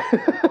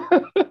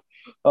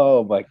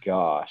 Oh my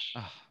gosh.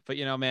 But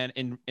man,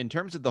 in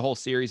terms of the whole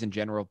series in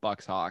general,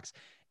 Bucks Hawks,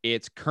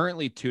 it's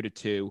currently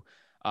 2-2.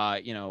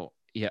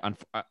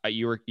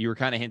 You were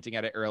kind of hinting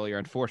at it earlier.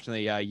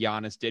 Unfortunately,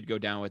 Giannis did go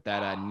down with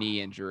that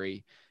knee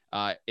injury.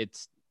 I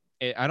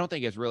don't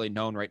think it's really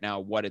known right now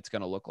what it's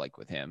going to look like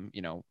with him.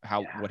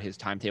 What his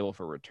timetable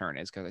for return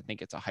is, because I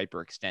think it's a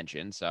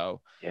hyperextension.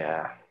 So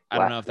yeah, I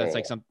don't know if that's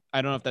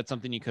I don't know if that's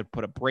something you could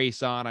put a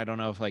brace on. I don't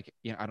know if I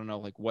don't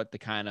know what the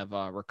kind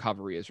of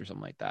recovery is or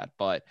something like that.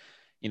 But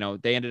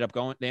they ended up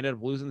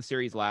losing the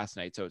series last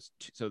night.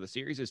 So the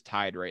series is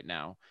tied right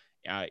now.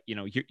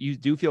 You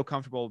do feel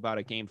comfortable about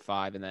a Game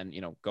 5, and then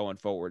going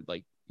forward,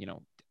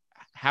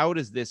 how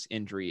does this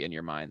injury in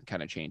your mind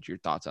kind of change your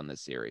thoughts on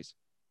this series?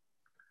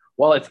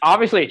 Well, it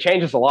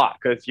changes a lot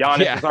because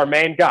Giannis is our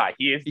main guy.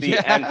 He is he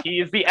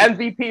is the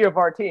MVP of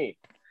our team.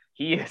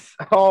 He is.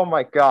 Oh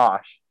my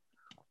gosh,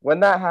 when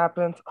that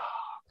happens,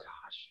 oh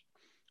gosh.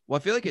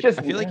 Well,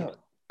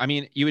 I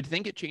mean, you would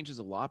think it changes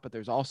a lot, but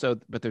there's also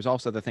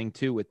the thing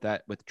too with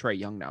Trae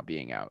Young now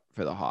being out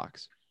for the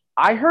Hawks.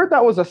 I heard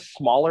that was a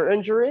smaller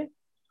injury,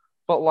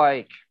 but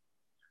once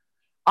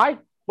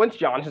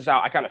Giannis is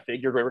out, I kind of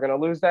figured we were going to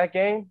lose that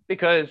game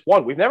because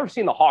we've never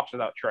seen the Hawks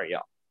without Trae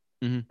Young.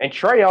 Mm-hmm. And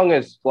Trae Young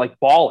is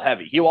ball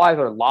heavy. He will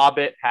either lob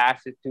it,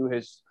 pass it to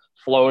his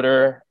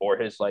floater, or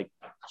his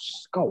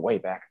just go way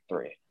back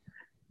 3.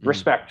 Mm-hmm.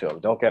 Respect to him.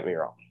 Don't get me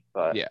wrong.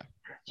 But yeah,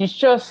 he's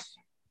just,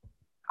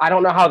 I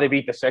don't know how they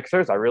beat the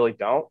Sixers. I really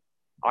don't.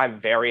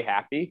 I'm very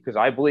happy because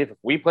I believe if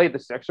we played the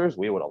Sixers,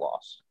 we would have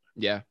lost.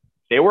 Yeah.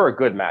 They were a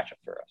good matchup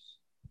for us.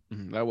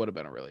 That would have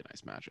been a really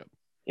nice matchup.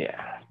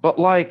 Yeah. But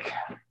like,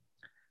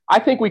 I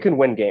think we can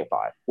win game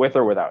 5 with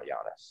or without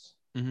Giannis.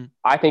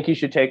 I think he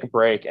should take a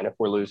break. And if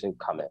we're losing,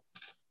 come in.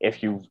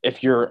 If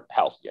you're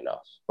healthy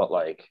enough. But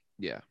like,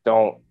 yeah,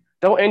 don't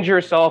injure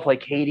yourself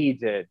like KD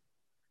did.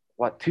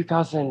 What,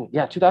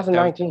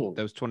 2019.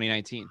 That was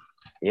 2019.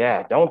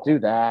 Yeah, don't do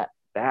that.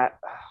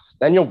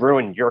 Then you'll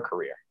ruin your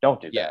career.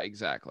 Don't do that. Yeah,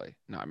 exactly.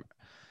 No,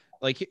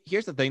 like,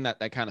 here's the thing that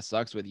kind of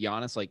sucks with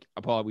Giannis. Like,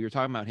 Paul, we were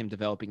talking about him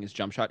developing his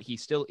jump shot. He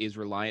still is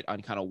reliant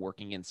on kind of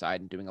working inside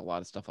and doing a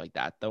lot of stuff like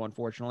that, though,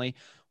 unfortunately,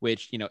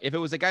 which, if it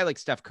was a guy like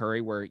Steph Curry,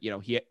 where,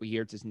 he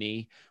hurts his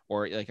knee,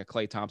 or like a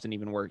Klay Thompson,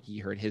 even where he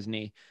hurt his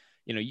knee,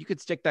 you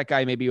could stick that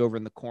guy maybe over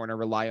in the corner,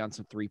 rely on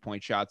some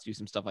 3-point shots, do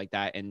some stuff like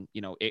that. And,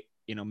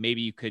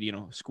 maybe you could,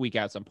 squeak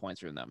out some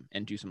points from them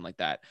and do something like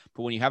that.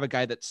 But when you have a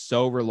guy that's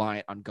so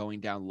reliant on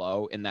going down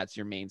low and that's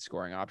your main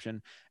scoring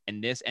option,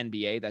 and this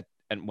NBA,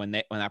 and when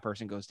that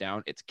person goes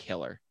down, it's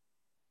killer.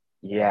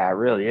 Yeah, it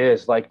really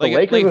is. Like the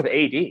Lakers with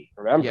AD,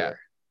 remember? Yeah.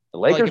 The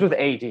Lakers with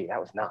AD, that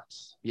was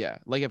nuts. Yeah.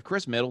 Like if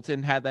Chris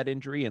Middleton had that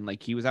injury and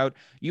like he was out,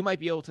 you might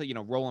be able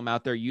to, roll him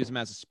out there, use him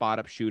as a spot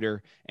up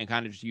shooter and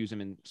kind of just use him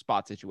in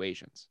spot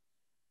situations.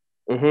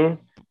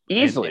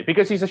 Easily,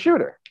 because he's a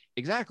shooter.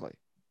 Exactly.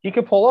 He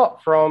could pull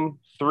up from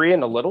 3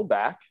 and a little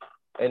back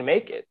and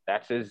make it.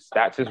 That's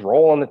his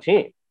role on the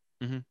team.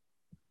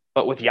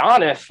 But with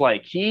Giannis,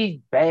 like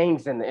he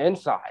bangs in the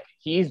inside.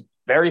 He's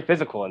very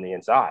physical in the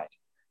inside.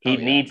 He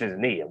needs his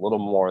knee a little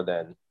more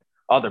than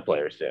other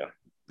players do.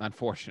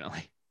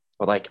 Unfortunately.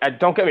 But like,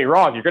 don't get me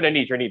wrong, you're going to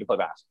need your knee to play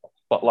basketball.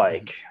 But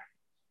like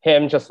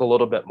him just a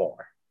little bit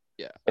more.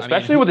 Yeah.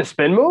 Especially with the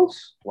spin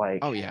moves. Like,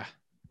 oh yeah.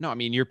 No, I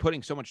mean, you're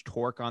putting so much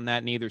torque on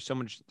that knee. There's so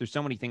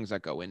many things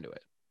that go into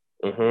it.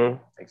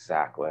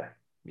 Exactly.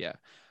 Yeah.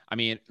 I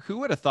mean, who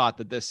would have thought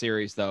that this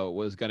series, though,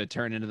 was going to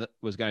turn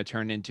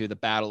into the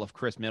battle of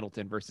Chris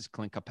Middleton versus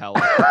Clint Capella?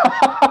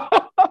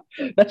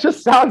 That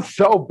just sounds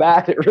so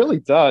bad. It really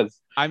does.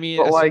 I mean,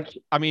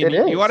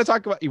 you want to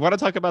talk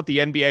about the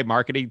NBA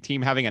marketing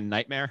team having a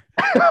nightmare?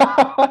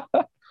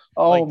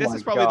 This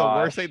is probably the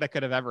worst thing that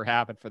could have ever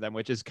happened for them,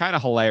 which is kind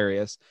of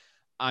hilarious.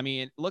 I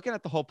mean, looking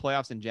at the whole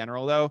playoffs in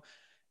general, though,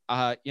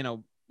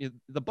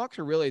 the Bucks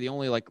are really the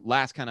only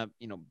last kind of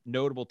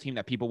notable team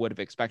that people would have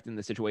expected in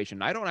the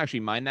situation. I don't actually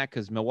mind that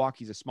because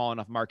Milwaukee's a small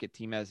enough market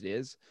team as it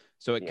is,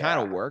 so it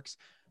kind of works.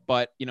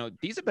 But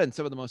these have been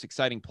some of the most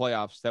exciting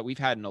playoffs that we've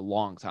had in a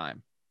long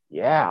time.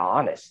 Yeah,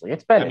 honestly,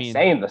 it's been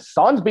insane. The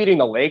Suns beating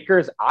the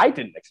Lakers, I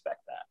didn't expect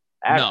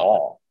that at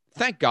all.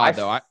 Thank God,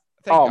 though. I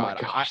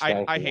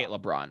hate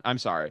LeBron. I'm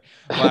sorry.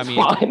 But,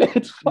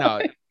 It's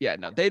fine.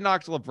 They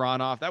knocked LeBron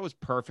off. That was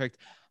perfect.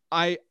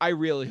 I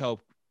really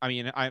hope. I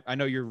mean, I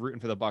know you're rooting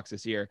for the Bucks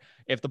this year.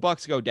 If the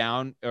Bucks go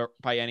down or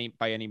by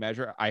any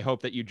measure, I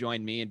hope that you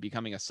join me in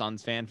becoming a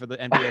Suns fan for the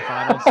NBA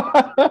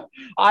Finals.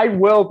 I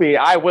will be.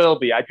 I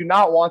do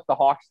not want the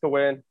Hawks to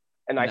win,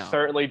 and I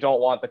certainly don't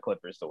want the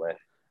Clippers to win.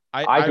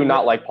 I do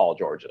not like Paul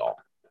George at all.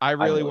 I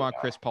really want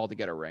Chris Paul to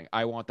get a ring.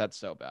 I want that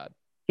so bad.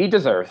 He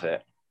deserves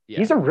it. Yeah.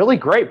 He's a really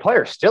great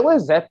player. Still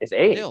is at his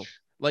age. Still.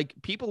 Like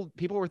people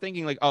were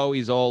thinking like, oh,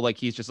 he's old. Like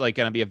he's just like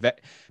going to be a vet.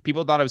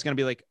 People thought it was going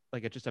to be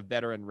like just a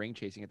veteran ring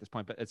chasing at this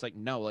point. But it's like,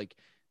 no, like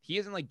he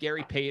isn't like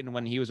Gary Payton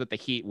when he was with the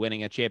Heat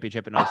winning a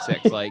championship in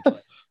 06. Like,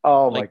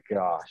 oh my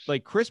gosh.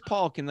 Like Chris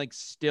Paul can like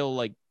still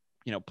like,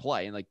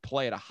 play and like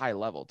play at a high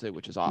level too,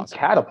 which is awesome. He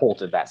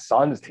catapulted that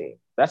Suns team.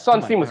 That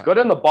Suns team was good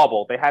in the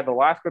bubble. They had the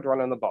last good run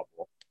in the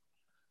bubble.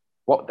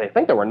 Well, they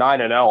think they were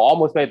 9-0,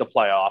 almost made the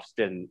playoffs,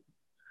 didn't.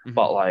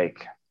 But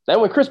like then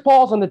when Chris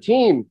Paul's on the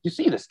team, you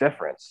see this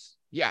difference.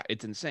 Yeah,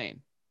 it's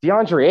insane.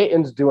 DeAndre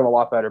Ayton's doing a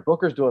lot better.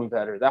 Booker's doing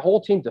better. That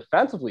whole team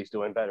defensively is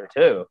doing better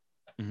too.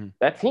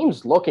 That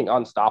team's looking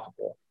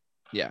unstoppable.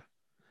 Yeah.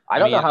 I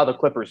don't know how the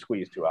Clippers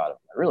squeezed 2 out of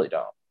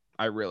them.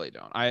 I really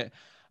don't.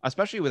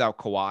 Especially without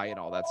Kawhi and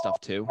all that stuff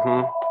too.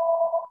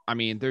 I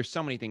mean, there's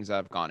so many things that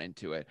have gone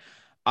into it.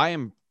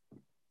 I'm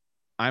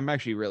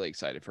actually really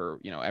excited for,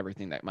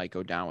 everything that might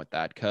go down with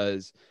that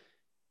because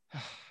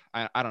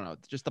I don't know,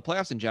 just the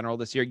playoffs in general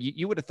this year.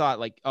 You would have thought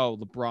like, oh,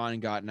 LeBron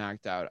got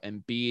knocked out,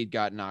 Embiid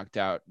got knocked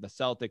out, the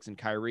Celtics and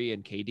Kyrie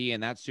and KD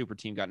and that super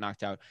team got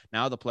knocked out.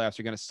 Now the playoffs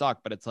are going to suck,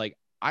 but it's like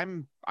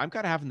I'm kind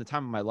of having the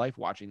time of my life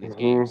watching these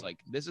games. Like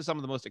this is some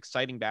of the most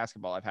exciting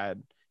basketball I've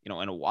had, in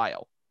a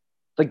while.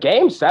 The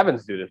game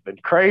 7s, dude, have been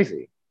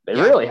crazy. They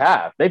really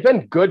have. They've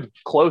been good,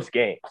 close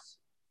games.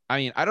 I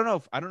mean, I don't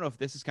know if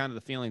this is kind of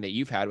the feeling that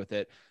you've had with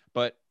it,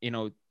 but the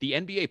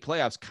NBA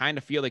playoffs kind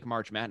of feel like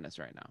March Madness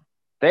right now.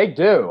 They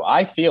do.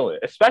 I feel it,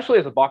 especially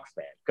as a Bucks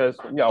fan, because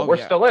we're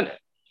still in it.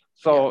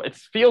 So it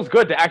feels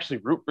good to actually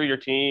root for your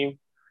team.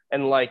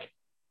 And like,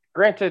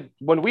 granted,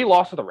 when we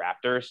lost to the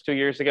Raptors 2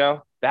 years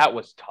ago, that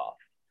was tough.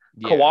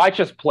 Yeah. Kawhi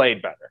just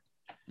played better.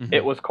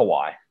 It was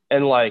Kawhi,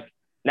 and like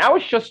now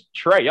it's just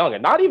Trae Young,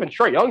 and not even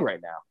Trae Young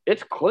right now.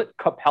 It's Clint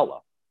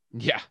Capella.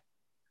 Yeah,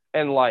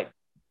 and like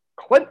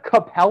Clint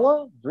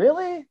Capella,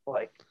 really?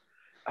 Like,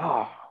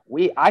 oh,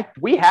 we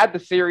had the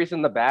series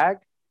in the bag.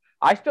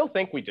 I still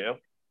think we do,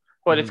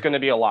 but it's going to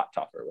be a lot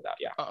tougher without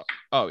Giannis.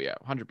 Oh yeah,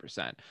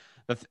 100%.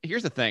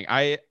 Here's the thing.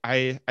 I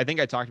think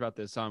I talked about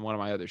this on one of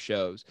my other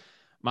shows.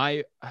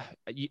 I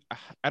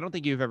don't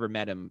think you've ever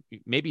met him.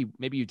 Maybe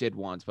you did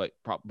once, but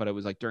it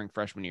was like during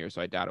freshman year,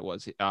 so I doubt it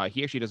was.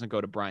 He actually doesn't go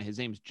to Bryant. Like, his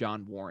name's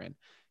John Warren.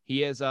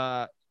 He is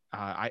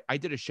I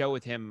did a show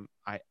with him.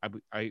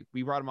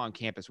 We brought him on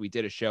campus. We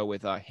did a show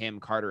with him,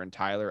 Carter, and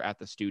Tyler at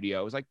the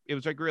studio. It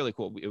was like really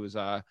cool. It was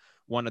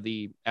one of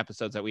the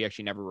episodes that we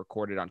actually never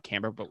recorded on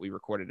camera, but we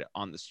recorded it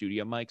on the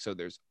studio mic. So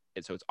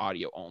it's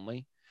audio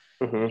only.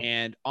 Mm-hmm.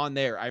 And on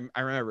there,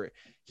 I remember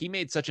he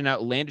made such an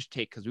outlandish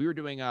take because we were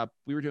doing a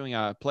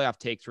playoff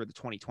takes for the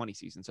 2020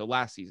 season. So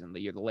last season,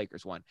 the year the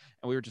Lakers won,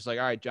 and we were just like,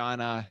 all right, John,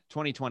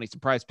 2020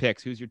 surprise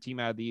picks. Who's your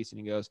team out of the East?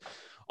 And he goes,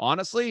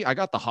 honestly, I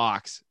got the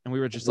Hawks. And we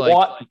were just like,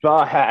 what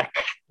the heck?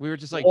 We were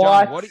just like,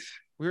 what? John,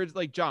 we were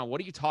like, John, what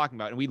are you talking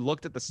about? And we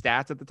looked at the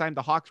stats at the time.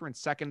 The Hawks were in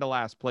second to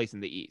last place in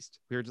the East.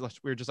 We were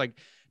just like,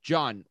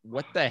 John,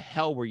 what the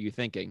hell were you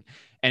thinking?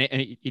 And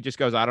he just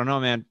goes, I don't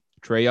know, man.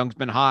 Trae Young's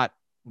been hot.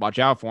 Watch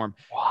out for him.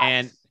 What?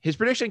 And his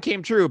prediction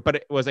came true, but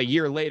it was a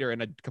year later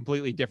in a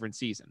completely different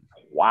season.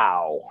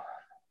 Wow.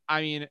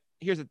 I mean,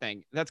 here's the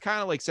thing. That's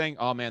kind of like saying,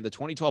 oh man, the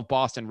 2012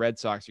 Boston Red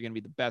Sox are going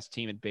to be the best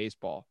team in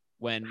baseball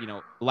when,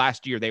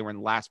 last year they were in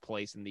last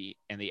place in the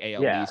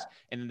AL East,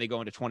 and then they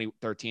go into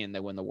 2013 and they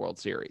win the World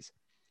Series.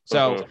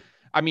 So,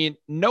 I mean,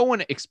 no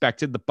one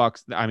expected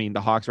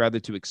the Hawks rather,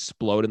 to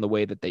explode in the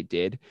way that they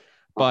did.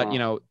 But,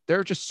 there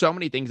are just so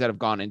many things that have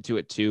gone into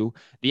it, too.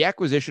 The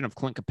acquisition of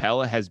Clint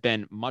Capella has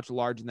been much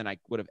larger than I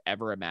would have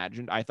ever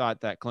imagined. I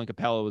thought that Clint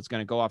Capella was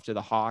going to go off to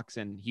the Hawks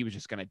and he was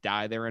just going to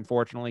die there,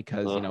 unfortunately,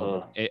 because,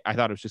 I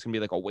thought it was just going to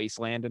be like a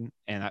wasteland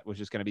and that was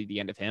just going to be the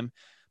end of him.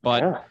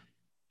 But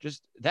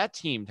just that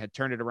team had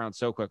turned it around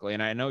so quickly.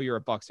 And I know you're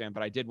a Bucks fan,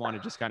 but I did want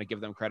to just kind of give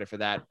them credit for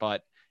that.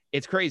 But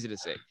it's crazy to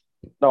see.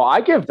 No,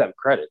 I give them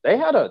credit. They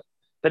had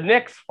the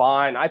Knicks,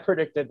 fine. I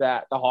predicted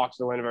that the Hawks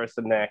would win versus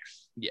the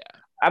Knicks. Yeah.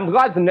 I'm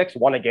glad the Knicks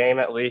won a game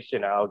at least,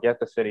 get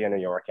the city of New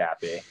York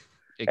happy.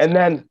 Exactly. And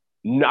then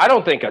I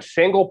don't think a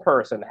single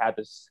person had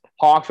the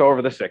Hawks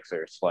over the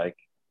Sixers. Like,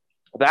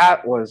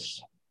 that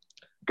was,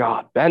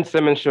 God, Ben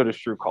Simmons showed his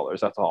true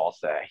colors. That's all I'll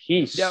say.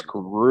 He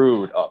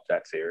screwed up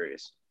that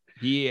series.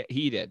 He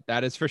did.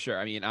 That is for sure.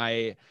 I mean,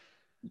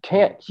 he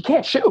can't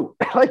shoot.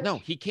 No,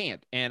 he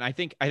can't. And I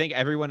think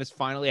everyone has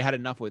finally had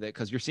enough with it,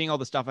 because you're seeing all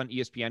the stuff on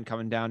ESPN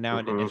coming down now.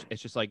 And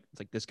it's just like,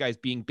 this guy's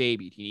being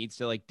babied. He needs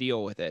to like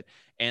deal with it.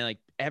 And like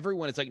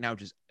everyone is like now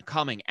just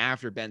coming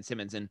after Ben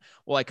Simmons. And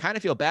well, I kind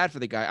of feel bad for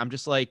the guy. I'm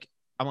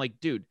like,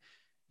 dude,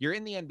 you're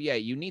in the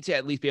NBA. You need to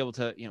at least be able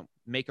to,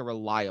 make a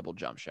reliable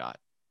jump shot.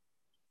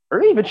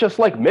 Or even just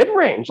like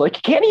mid-range. Like,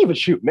 you can't even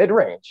shoot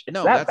mid-range.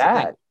 It's that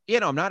bad.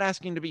 I'm not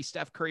asking to be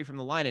Steph Curry from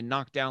the line and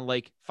knock down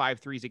like 5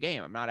 threes a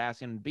game. I'm not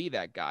asking to be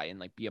that guy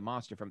and like be a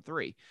monster from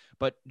 3,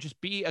 but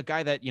just be a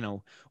guy that,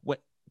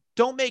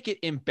 don't make it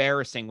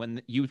embarrassing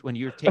when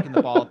you're taking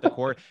the ball up the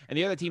court and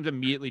the other teams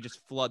immediately just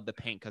flood the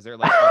paint because they're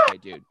like,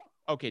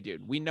 okay,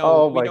 dude, we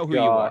know who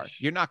you are.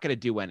 You're not going to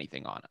do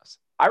anything on us.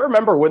 I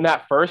remember when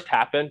that first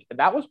happened,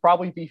 that was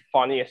probably the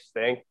funniest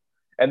thing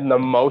and the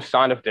most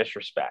sign of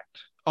disrespect.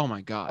 Oh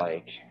my God.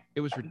 Like,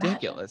 it was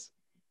ridiculous.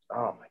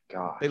 Oh my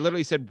God. They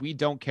literally said, we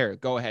don't care.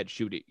 Go ahead,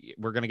 shoot it.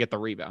 We're going to get the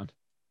rebound.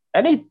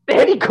 And he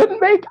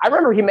couldn't make, I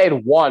remember he made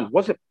one.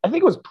 I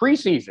think it was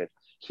preseason.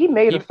 He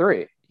made a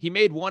 3. He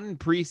made one in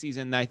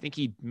preseason. I think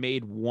he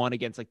made one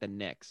against like the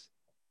Knicks.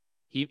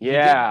 He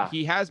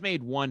has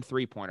made 1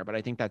 3-pointer, but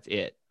I think that's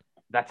it.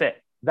 That's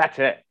it.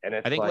 And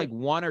it's I think like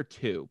 1 or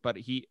 2, but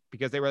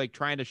because they were like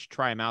trying to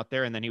try him out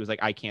there. And then he was like,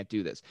 I can't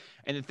do this.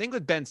 And the thing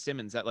with Ben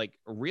Simmons that like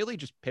really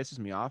just pisses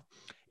me off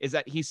is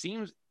that he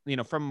seems,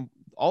 from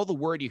all the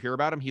word you hear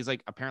about him, he's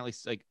like apparently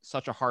like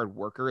such a hard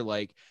worker.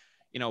 Like,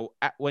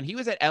 when he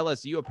was at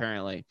LSU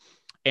apparently,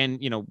 and,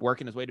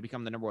 working his way to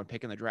become the number 1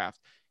 pick in the draft,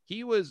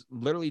 he was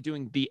literally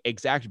doing the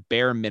exact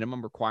bare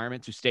minimum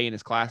requirement to stay in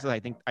his classes. I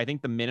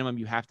think the minimum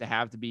you have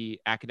to be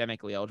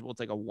academically eligible, it's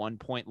like a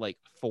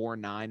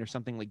 1.49 or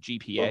something, like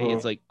GPA.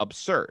 It's like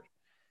absurd.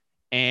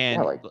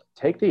 And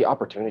take the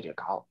opportunity at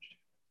college.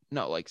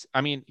 No, like,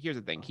 I mean, here's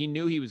the thing. He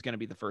knew he was going to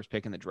be the first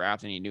pick in the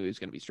draft, and he knew he was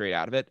going to be straight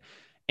out of it.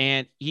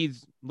 And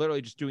he's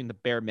literally just doing the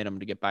bare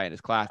minimum to get by in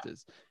his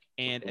classes.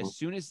 And as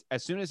soon as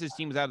his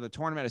team was out of the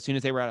tournament, as soon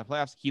as they were out of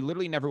playoffs, he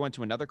literally never went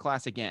to another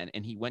class again.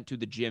 And he went to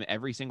the gym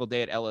every single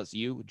day at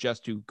LSU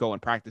just to go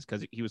and practice.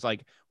 Cause he was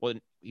like,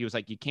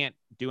 you can't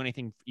do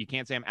anything. You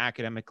can't say I'm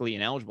academically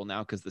ineligible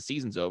now because the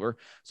season's over.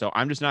 So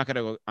I'm just not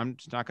going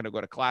to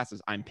go to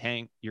classes. I'm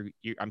paying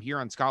I'm here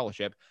on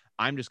scholarship.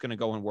 I'm just going to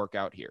go and work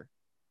out here.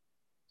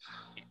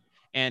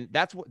 And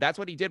that's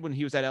what he did when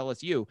he was at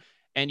LSU.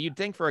 And you'd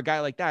think for a guy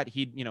like that,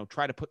 he'd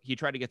try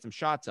to get some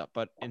shots up,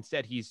 but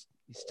instead he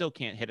still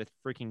can't hit a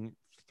freaking.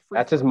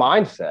 That's his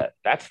mindset.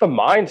 That's the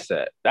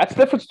mindset. That's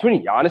the difference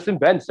between Giannis and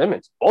Ben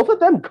Simmons. Both of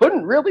them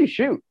couldn't really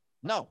shoot.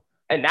 No.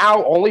 And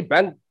now only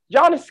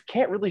Giannis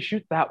can't really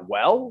shoot that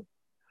well,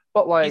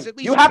 But He's like, at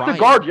least you have trying. to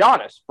guard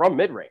Giannis from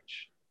mid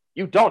range.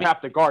 You don't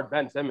have to guard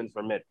Ben Simmons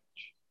from mid range.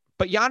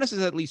 But Giannis is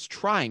at least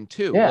trying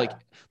too. Yeah.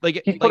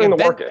 He's putting the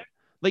work in.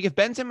 Like if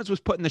Ben Simmons was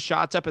putting the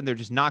shots up and they're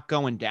just not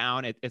going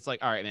down, it's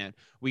like, all right, man,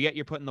 we get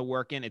you're putting the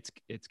work in. It's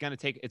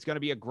gonna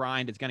be a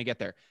grind. It's gonna get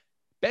there.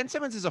 Ben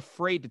Simmons is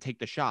afraid to take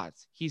the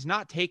shots. He's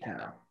not taking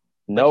them.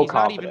 No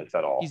confidence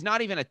at all. He's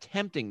not even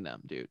attempting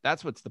them, dude.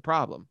 That's what's the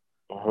problem.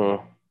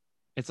 Mm-hmm.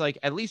 It's like,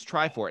 at least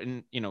try for it.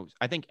 And,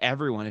 I think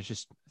everyone is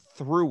just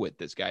through with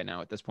this guy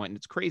now at this point, and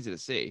it's crazy to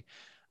see.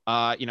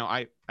 I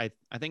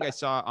think I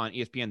saw on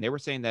ESPN, they were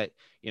saying that,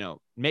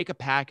 make a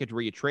package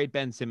where you trade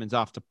Ben Simmons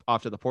off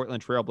to the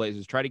Portland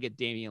Trailblazers, try to get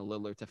Damian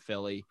Lillard to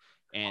Philly,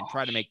 and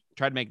try to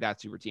make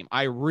that super team.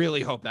 I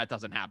really hope that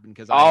doesn't happen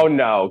because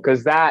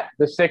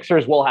the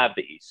Sixers will have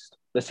the East.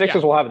 The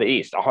Sixers will have the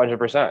East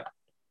 100%.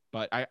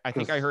 But I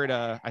think I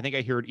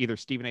heard either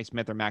Stephen A.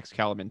 Smith or Max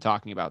Kellerman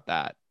talking about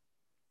that.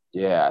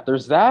 Yeah,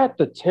 there's that.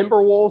 The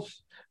Timberwolves,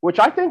 which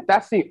I think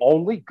that's the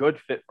only good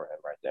fit for him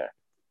right there.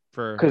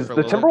 Because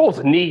the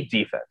Timberwolves need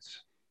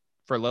defense.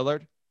 For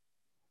Lillard?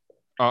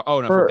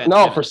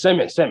 For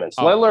Simmons.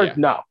 Oh, Lillard,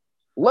 no.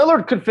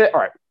 Lillard could fit. All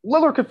right,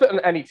 Lillard could fit in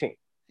any team.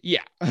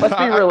 Yeah, let's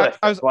be realistic.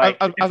 I was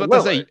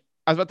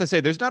about to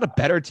say, there's not a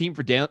better team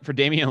for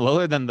Damian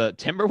Lillard than the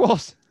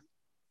Timberwolves.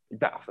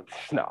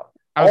 No.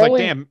 I was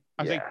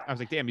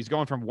like, damn, he's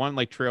going from one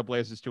like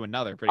Trailblazers to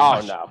another. Pretty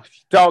much. No,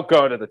 don't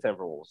go to the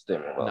Timberwolves,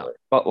 Damian Lillard. No.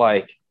 But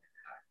like,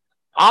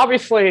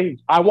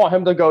 obviously, I want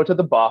him to go to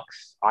the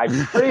Bucks. I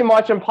pretty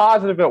much am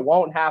positive it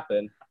won't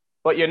happen,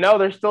 but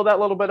there's still that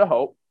little bit of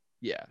hope.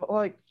 Yeah. But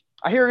like,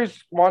 I hear he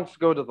wants to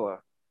go to the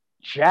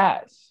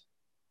Jazz.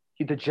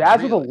 The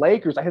Jazz or the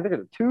Lakers. I think there are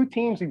the two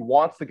teams he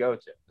wants to go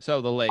to.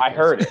 So the Lakers. I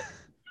heard it.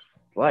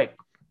 Like,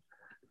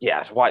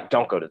 yeah, why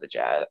don't go to the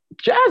Jazz?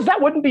 Jazz,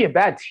 that wouldn't be a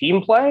bad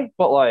team play,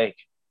 but like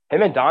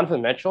him and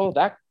Donovan Mitchell,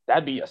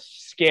 that'd be a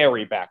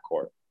scary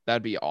backcourt.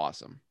 That'd be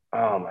awesome.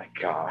 Oh my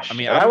gosh. I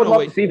mean, I would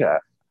love to see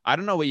that. I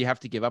don't know what you have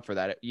to give up for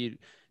that. You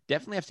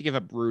definitely have to give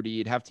up Rudy.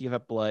 You'd have to give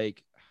up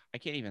Blake. I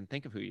can't even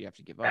think of who you have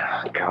to give up.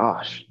 Oh my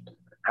gosh.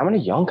 How many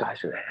young guys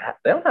do they have?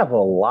 They don't have a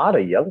lot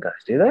of young guys,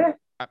 do they?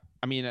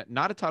 I mean,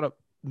 not a ton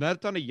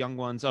of young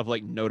ones of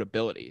like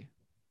notability.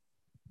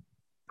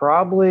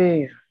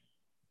 Probably.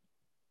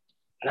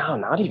 No,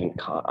 not even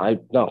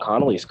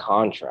Connolly's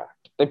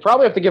contract. They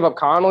probably have to give up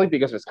Connolly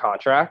because of his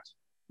contract.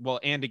 Well,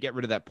 and to get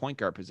rid of that point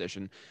guard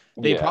position,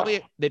 they'd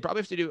probably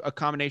have to do a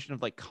combination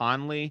of like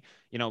Conley.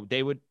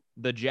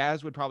 The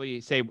Jazz would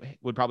probably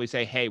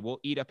say, hey, we'll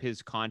eat up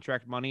his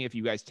contract money if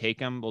you guys take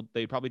him. Well,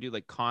 they'd probably do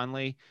like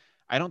Conley.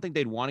 I don't think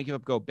they'd want to give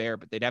up Gobert,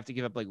 but they'd have to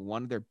give up like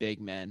one of their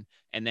big men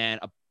and then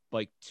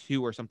like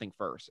two or something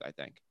first, I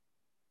think.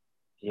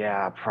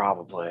 Yeah,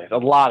 probably. A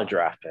lot of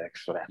draft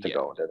picks would have to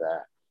go into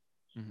that.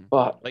 Mm-hmm.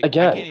 But like,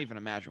 again, I can't even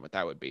imagine what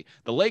that would be.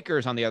 The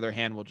Lakers, on the other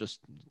hand, will just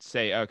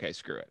say, okay,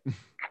 screw it.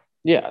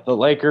 Yeah, the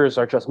Lakers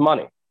are just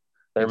money.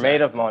 They're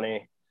made of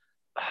money.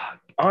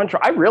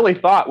 I really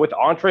thought with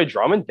Andre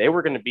Drummond, they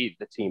were going to be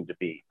the team to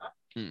beat.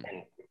 And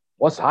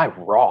was I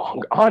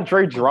wrong?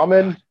 Andre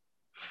Drummond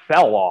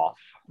fell off.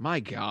 My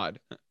God.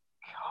 Gosh.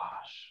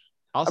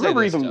 I'll say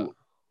this,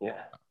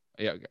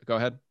 Yeah, go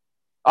ahead.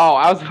 Oh,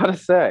 I was about to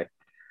say,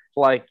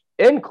 like,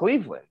 in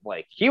Cleveland,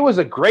 like, he was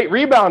a great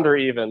rebounder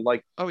even.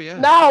 Like, oh, yeah.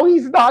 Now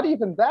he's not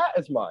even that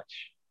as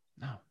much.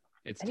 No,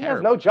 it's terrible. He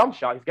has no jump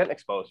shot. He's getting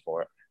exposed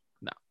for it.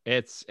 No,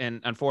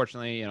 and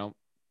unfortunately,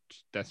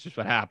 that's just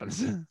what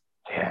happens.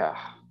 Yeah.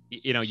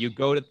 You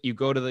go to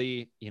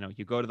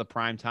the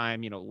prime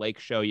time, Lake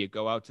show, you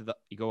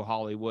go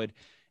Hollywood,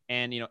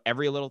 and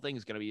every little thing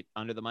is going to be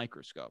under the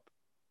microscope.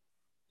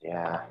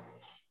 Yeah.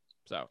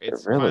 So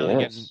it's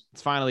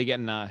finally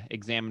getting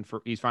examined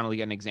for. He's finally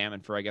getting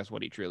examined for, I guess,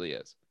 what he truly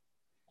is.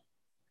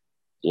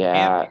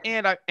 Yeah.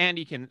 And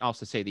you can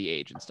also say the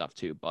age and stuff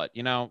too, but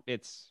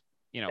it's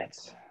I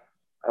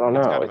don't know.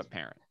 It's kind of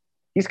apparent.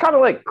 He's kind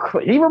of like,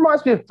 he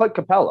reminds me of Clint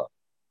Capella.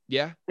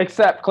 Yeah.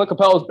 Except Clint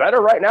Capella is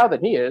better right now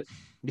than he is.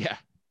 Yeah.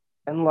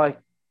 And like,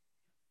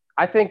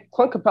 I think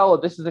Clint Capella,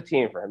 this is the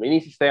team for him. He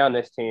needs to stay on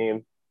this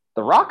team.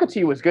 The Rockets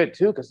team was good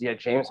too because he had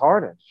James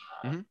Harden.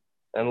 Mm-hmm.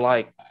 And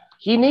like,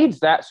 he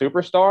needs that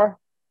superstar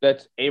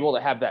that's able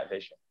to have that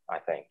vision, I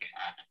think.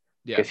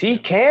 Yeah. Because he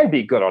can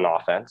be good on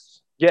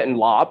offense, getting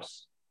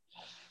lobs.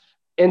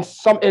 And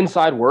some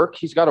inside work,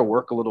 he's got to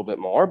work a little bit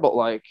more, but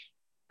like,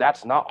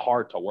 that's not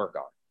hard to work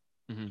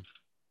on. Mm-hmm.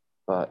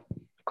 But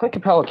Clint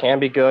Capella can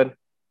be good.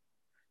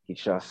 He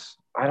just,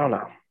 I don't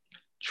know.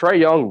 Trae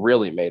Young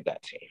really made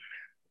that team.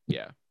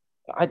 Yeah.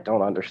 I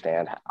don't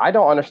understand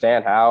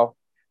how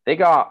they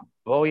got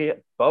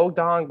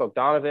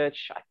Bogdanovich.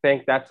 I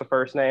think that's the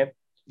first name.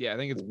 Yeah, I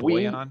think it's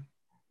Boyan.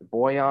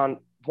 Boyan.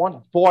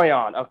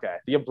 Okay.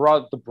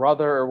 The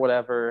brother or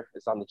whatever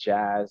is on the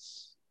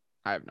Jazz.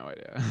 I have no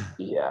idea.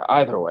 Yeah,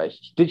 either way.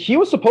 He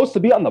was supposed to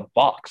be on the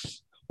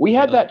Bucks. We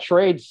had that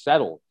trade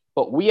settled,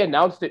 but we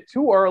announced it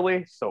too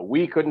early, so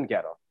we couldn't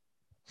get him.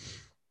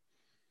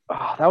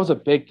 Oh, that was a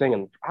big thing,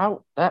 and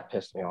that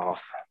pissed me off.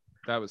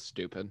 That was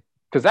stupid.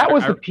 Because that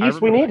was the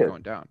piece we needed.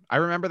 Going down. I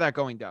remember that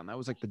going down. That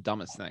was like the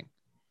dumbest thing.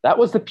 That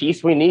was the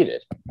piece we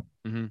needed.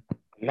 Mm-hmm.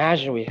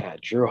 Imagine we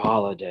had Drew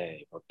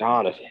Holiday,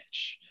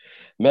 Bogdanovich,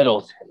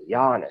 Middleton,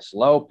 Giannis,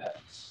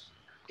 Lopez,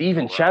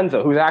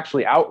 DiVincenzo, who's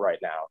actually out right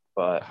now.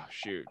 But oh,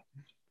 shoot,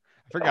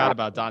 I forgot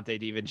about Dante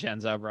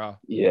DiVincenzo, bro.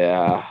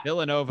 Yeah,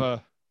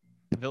 Villanova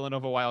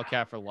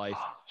Wildcat for life.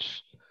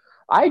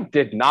 I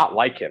did not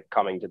like him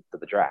coming to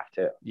the draft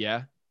too.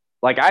 Yeah.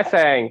 Like I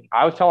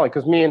was telling,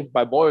 because me and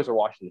my boys were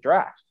watching the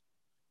draft.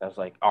 I was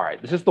like, all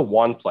right, this is the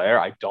one player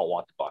I don't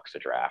want the Bucks to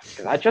draft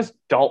because I just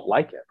don't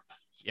like him.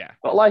 Yeah.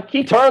 But like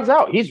he turns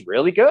out he's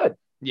really good.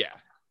 Yeah.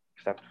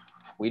 Except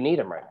we need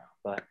him right now.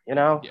 But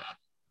yeah.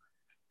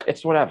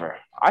 It's whatever.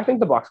 I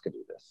think the Bucks could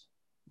do this.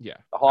 Yeah.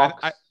 The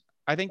Hawks.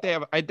 I think they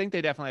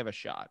definitely have a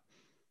shot.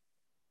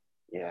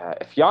 Yeah.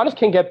 If Giannis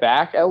can get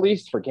back at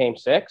least for game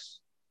 6,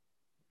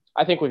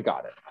 I think we've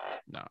got it.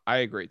 No, I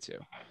agree too.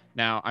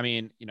 Now, I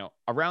mean,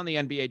 around the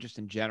NBA just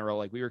in general,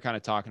 like we were kind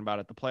of talking about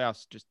it, the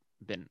playoffs just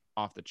been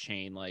off the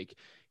chain. Like,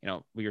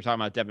 we were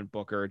talking about Devin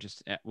Booker.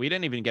 We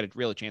didn't even get a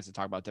real chance to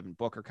talk about Devin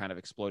Booker kind of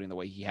exploding the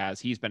way he has.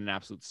 He's been an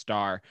absolute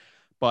star.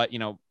 But,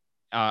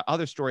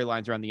 other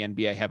storylines around the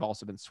NBA have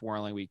also been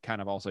swirling. We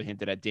kind of also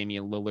hinted at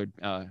Damian Lillard,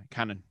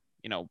 kind of,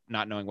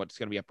 not knowing what's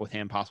going to be up with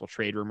him, possible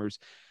trade rumors.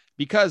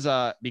 Because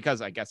I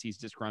guess he's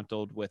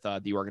disgruntled with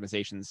the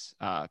organization's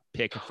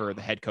pick for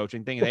the head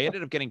coaching thing. They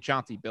ended up getting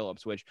Chauncey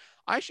Billups, which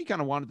I actually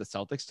kind of wanted the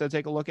Celtics to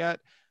take a look at.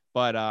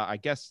 But I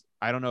guess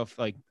I don't know if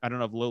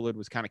Lillard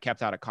was kind of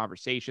kept out of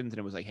conversations and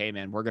it was like, hey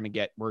man, we're gonna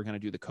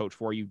do the coach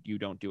for you. You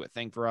don't do a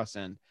thing for us.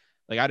 And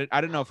like I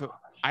didn't know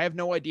I have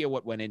no idea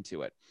what went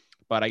into it.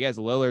 But I guess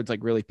Lillard's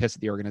like really pissed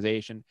at the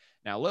organization.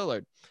 Now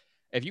Lillard,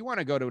 if you want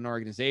to go to an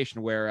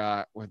organization where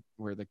I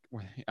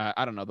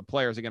don't know, the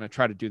players are going to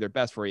try to do their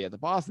best for you, the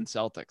Boston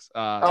Celtics,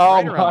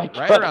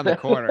 right around the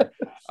corner.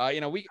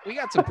 We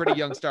got some pretty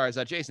young stars,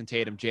 Jason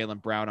Tatum,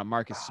 Jaylen Brown,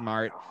 Marcus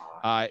Smart.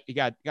 You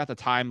got the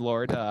Time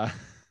Lord.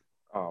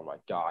 Oh my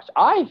gosh.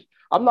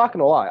 I'm not going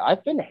to lie.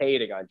 I've been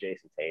hating on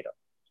Jason Tatum.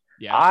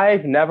 Yeah.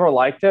 I've never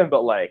liked him,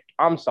 but like,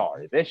 I'm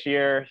sorry. This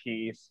year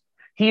he's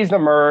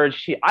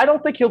emerged. I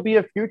don't think he'll be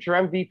a future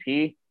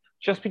MVP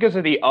just because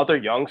of the other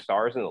young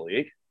stars in the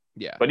league.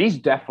 Yeah. But he's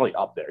definitely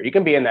up there. You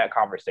can be in that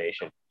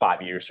conversation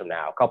 5 years from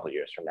now, a couple of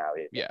years from now.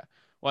 Even. Yeah.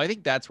 Well, I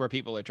think that's what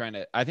people are trying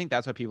to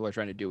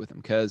do with him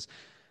because,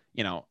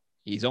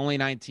 he's only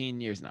 19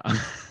 years now.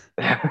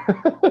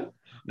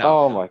 No.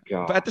 Oh my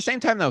God. But at the same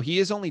time, though, he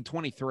is only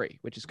 23,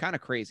 which is kind of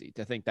crazy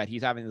to think that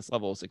he's having this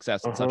level of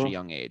success at such a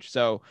young age.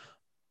 So,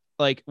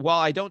 like, while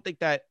I don't think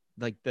that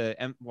I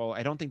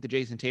don't think the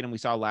Jason Tatum we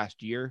saw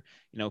last year,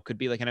 could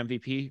be like an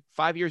MVP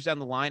 5 years down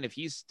the line, if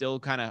he's still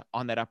kind of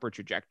on that upward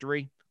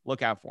trajectory,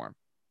 look out for him.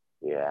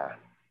 Yeah.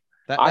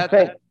 The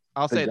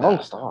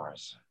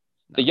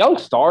young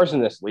stars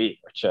in this league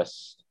are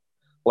just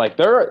like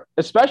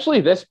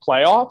especially this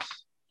playoffs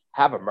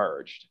have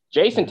emerged.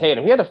 Jason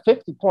Tatum, he had a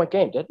 50-point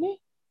game, didn't he?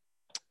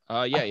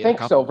 Yeah, I think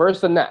so.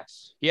 Versus the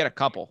Nets. He had a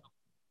couple.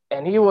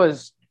 And he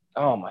was,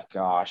 oh my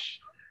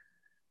gosh.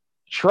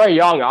 Trae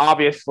Young,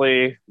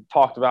 obviously,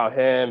 talked about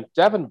him.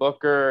 Devin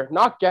Booker,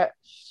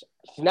 he's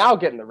now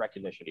getting the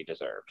recognition he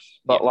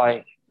deserves.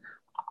 But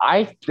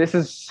this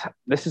is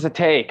a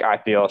take, I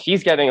feel.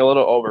 He's getting a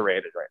little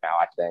overrated right now,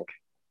 I think.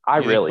 I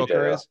really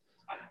do.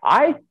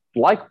 I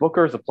like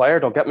Booker as a player,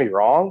 don't get me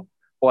wrong.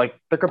 Like,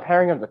 they're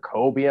comparing him to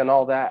Kobe and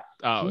all that.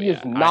 Oh, he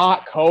is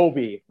not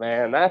Kobe,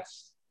 man. I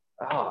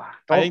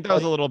think that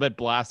was a little bit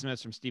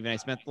blasphemous from Stephen A.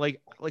 Smith.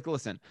 Like,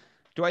 listen,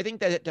 do I think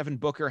that Devin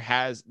Booker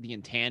has the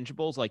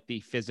intangibles, like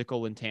the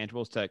physical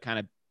intangibles to kind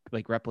of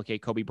like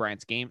replicate Kobe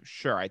Bryant's game?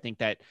 Sure. I think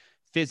that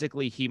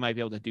physically he might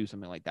be able to do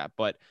something like that.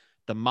 But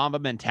the Mamba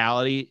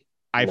mentality,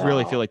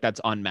 really feel like that's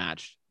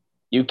unmatched.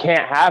 You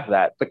can't have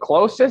that. The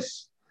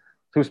closest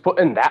who's put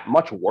in that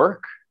much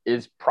work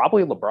is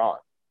probably LeBron.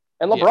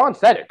 And LeBron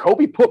said it.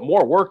 Kobe put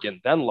more work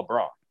in than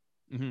LeBron.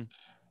 Mm-hmm.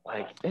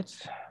 Like,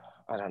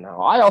 I don't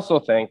know. I also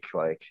think,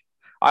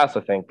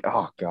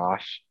 oh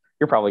gosh,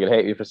 you're probably going to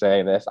hate me for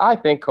saying this. I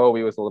think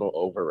Kobe was a little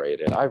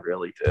overrated. I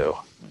really do.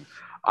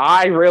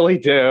 I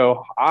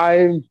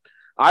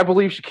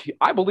believe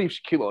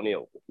Shaquille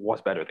O'Neal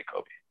was better than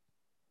Kobe.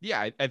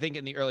 Yeah, I think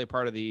in the early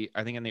part of the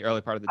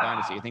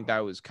dynasty, I think that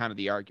was kind of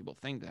the arguable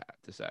thing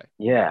to say.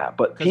 Yeah,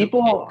 but he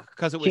got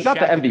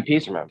the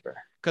MVPs, remember?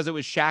 Because it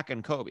was Shaq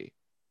and Kobe.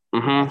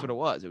 Mm-hmm. That's what it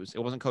was. It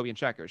wasn't Kobe and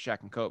Shaq. It was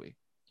Shaq and Kobe.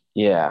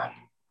 Yeah,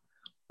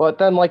 but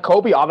then like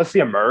Kobe obviously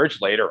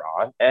emerged later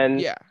on,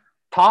 and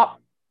top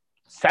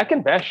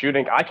second best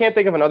shooting. I can't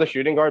think of another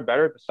shooting guard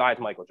better besides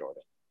Michael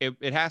Jordan.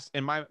 It has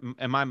in my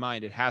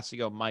mind. It has to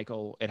go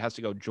Michael. It has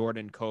to go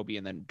Jordan, Kobe,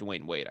 and then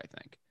Dwayne Wade. I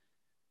think.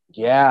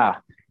 Yeah.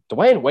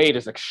 Dwayne Wade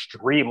is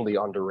extremely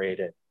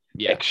underrated.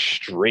 Yeah.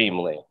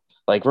 Extremely.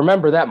 Like,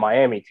 remember that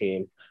Miami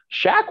team?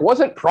 Shaq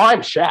wasn't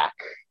prime Shaq.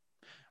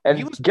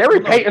 And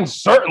Gary Payton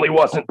certainly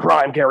wasn't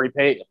prime Gary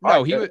Payton.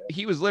 No,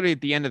 he was literally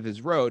at the end of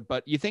his road.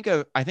 But you think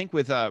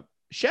with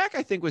Shaq,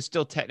 I think was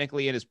still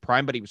technically in his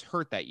prime, but he was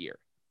hurt that year.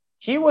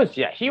 He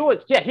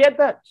had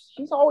that.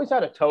 He's always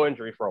had a toe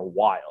injury for a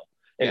while.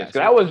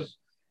 That was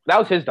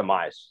his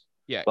demise.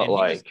 Yeah, But and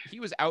like, he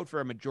was out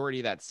for a majority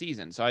of that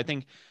season. So I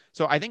think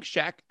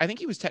Shaq, I think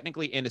he was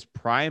technically in his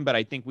prime, but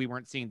I think we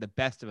weren't seeing the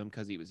best of him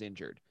because he was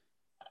injured.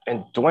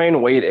 and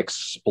Dwayne Wade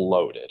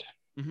exploded.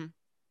 Mm-hmm.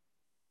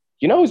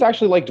 You know who's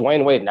actually like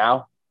Dwayne Wade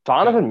now?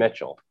 Donovan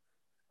Mitchell.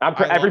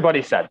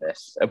 Everybody said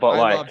this,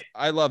 but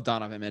I love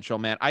Donovan Mitchell,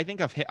 man. I think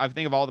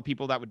of all the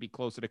people that would be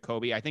closer to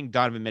Kobe. I think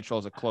Donovan Mitchell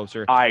is a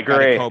closer I guy to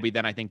agree. Kobe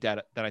than I think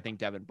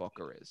Devin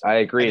Booker is. I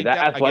agree. That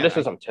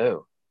athleticism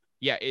too.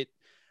 Yeah,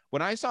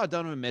 when I saw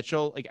Donovan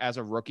Mitchell like as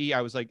a rookie,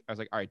 I was like, all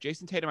right,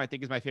 Jason Tatum I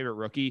think is my favorite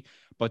rookie,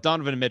 but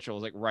Donovan Mitchell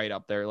is like right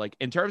up there. Like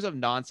in terms of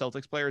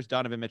non-Celtics players,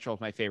 Donovan Mitchell is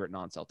my favorite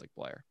non-Celtic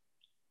player.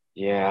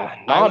 Yeah,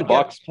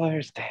 non-Bucks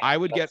players. Damn, I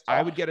would get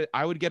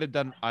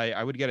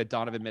a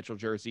Donovan Mitchell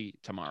jersey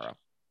tomorrow.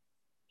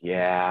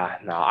 Yeah,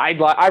 no,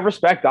 I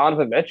respect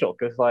Donovan Mitchell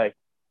because like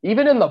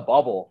even in the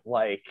bubble,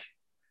 like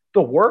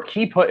the work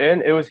he put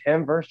in, it was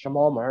him versus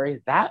Jamal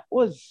Murray. That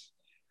was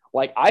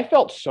like I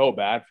felt so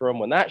bad for him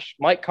when that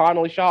Mike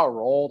Conley shot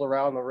rolled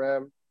around the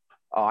rim.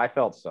 Oh, I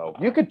felt so.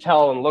 You could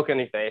tell and look in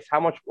his face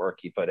how much work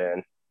he put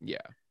in.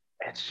 Yeah,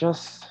 it's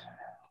just.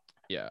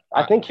 Yeah,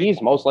 I think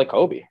he's most like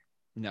Kobe.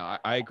 No,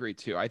 I agree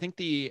too. I think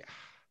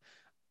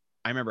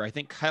I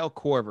think Kyle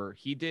Korver,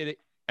 he did it.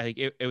 I think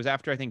it was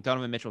after I think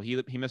Donovan Mitchell,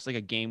 he missed like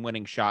a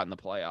game-winning shot in the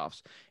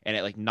playoffs and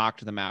it like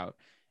knocked them out.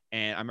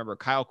 And I remember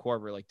Kyle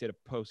Korver like did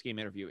a post-game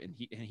interview and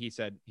he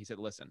said,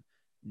 listen,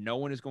 no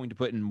one is going to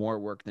put in more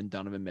work than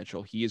Donovan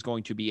Mitchell. He is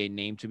going to be a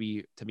name to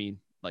be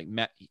like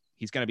met.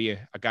 He's going to be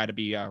a guy to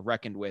be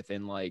reckoned with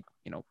in like,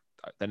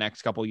 the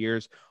next couple of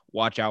years.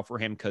 Watch out for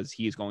him because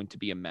he is going to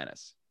be a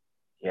menace.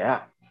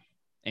 Yeah.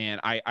 And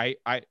I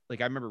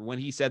remember when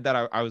he said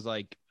that, I was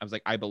like,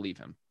 I believe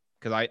him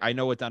because I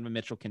know what Donovan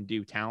Mitchell can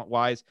do talent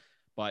wise,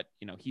 but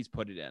he's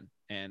put it in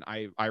and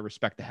I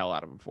respect the hell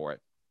out of him for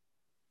it.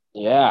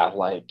 Yeah.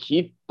 Like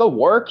the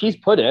work he's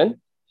put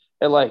in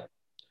and like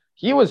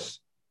he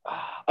was,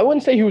 I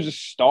wouldn't say he was a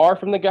star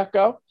from the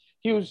get-go.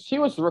 He was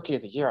the rookie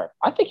of the year.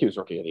 I think he was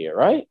rookie of the year,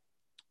 right?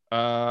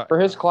 For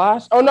his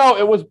class. Oh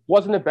no,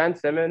 wasn't it Ben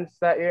Simmons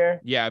that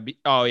year? Yeah.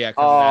 Because that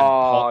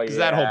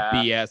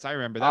whole BS. I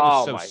remember that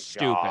was so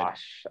stupid.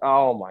 Gosh.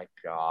 Oh my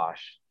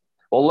gosh.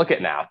 Well, look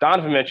at now.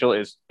 Donovan Mitchell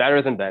is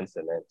better than Ben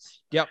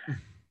Simmons. Yep.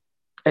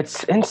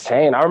 It's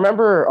insane. I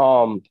remember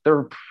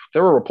there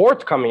were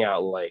reports coming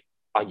out like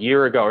a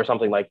year ago or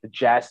something like the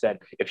Jazz said,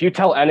 if you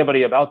tell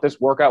anybody about this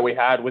workout we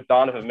had with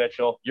Donovan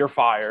Mitchell, you're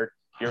fired.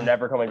 You're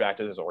never coming back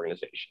to this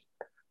organization.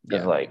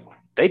 Because like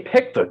they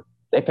picked the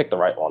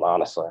right one,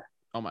 honestly.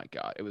 Oh my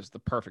God. It was the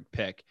perfect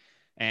pick.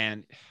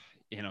 And,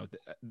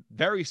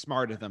 very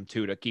smart of them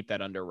too, to keep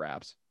that under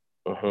wraps.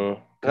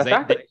 Mm-hmm. The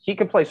fact that he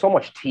can play so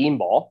much team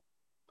ball.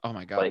 Oh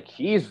my God. Like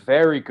he's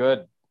very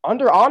good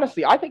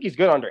honestly, I think he's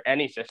good under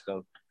any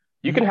system.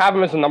 You can have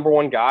him as the number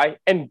one guy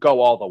and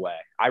go all the way.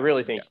 I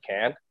really think he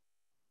can.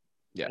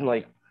 Yeah. And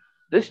like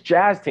this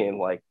Jazz team,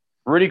 like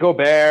Rudy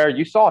Gobert,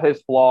 you saw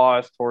his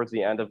flaws towards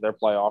the end of their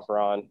playoff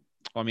run.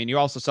 Well, I mean, you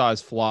also saw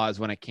his flaws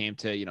when it came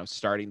to,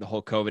 starting the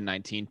whole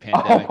COVID-19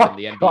 pandemic in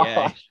the NBA.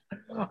 Gosh.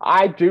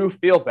 I do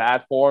feel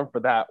bad for him for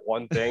that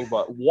one thing,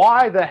 but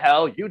why the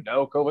hell,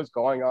 COVID's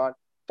going on?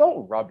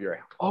 Don't rub your.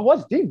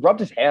 He rubbed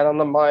his hand on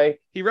the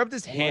mic. He rubbed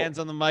his hands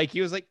on the mic.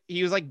 He was like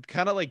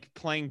kind of like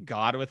playing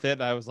God with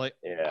it. I was like,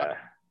 yeah.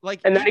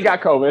 And then he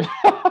got COVID.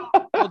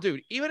 Well,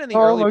 dude, even in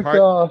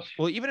the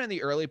even in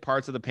the early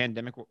parts of the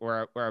pandemic,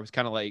 where I was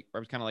kind of like,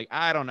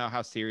 I don't know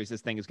how serious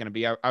this thing is going to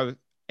be. I was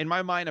in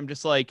my mind, I'm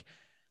just like,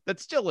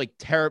 that's still like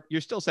terrible.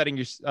 You're still setting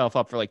yourself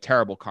up for like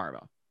terrible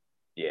karma.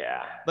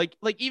 Yeah. Like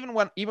even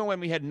when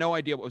we had no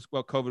idea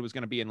what COVID was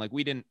going to be, and like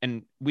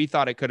we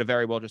thought it could have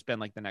very well just been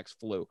like the next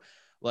flu.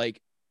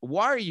 Like,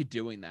 why are you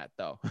doing that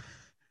though?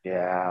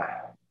 Yeah.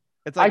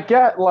 It's like, I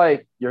get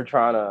like you're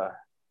trying to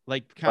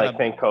kind of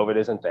think COVID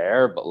isn't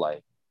there, but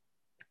like,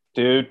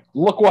 dude,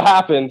 look what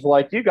happens.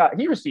 Like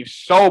he received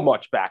so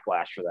much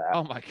backlash for that.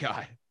 Oh my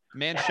God.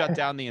 Man shut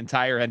down the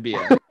entire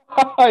NBA.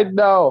 I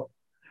know.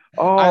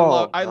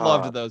 Oh, I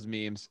loved those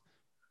memes.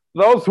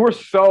 Those were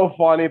so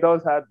funny.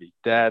 Those had me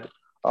dead.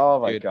 Oh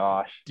my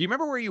gosh. Do you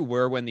remember where you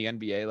were when the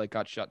NBA like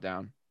got shut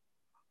down?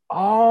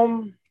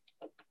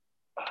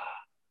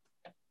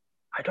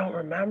 I don't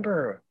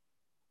remember.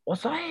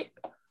 Was I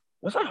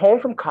home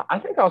from I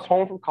think I was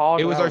home from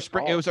college. It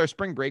was our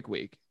spring break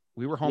week.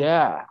 We were home.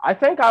 Yeah, I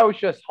think I was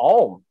just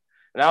home.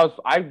 And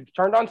I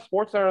turned on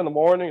SportsCenter in the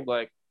morning,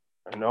 like,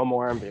 no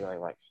more NBA.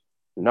 Like,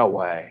 no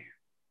way.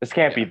 This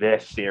can't be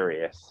this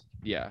serious.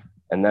 Yeah.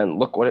 And then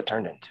look what it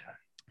turned into.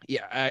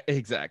 Yeah,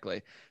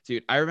 exactly.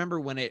 Dude, I remember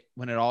when it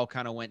all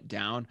kind of went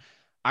down.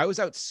 I was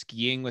out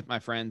skiing with my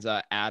friends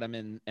Adam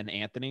and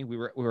Anthony. We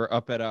were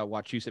up at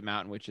Wachusett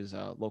Mountain, which is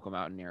a local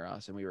mountain near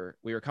us, and we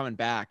were coming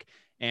back,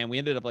 and we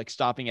ended up like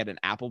stopping at an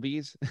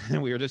Applebee's,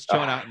 and we were just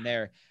chilling out in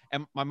there.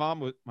 And my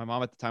mom at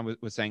the time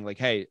was saying like,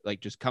 hey,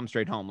 like just come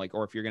straight home, like,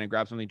 or if you're gonna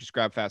grab something, just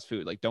grab fast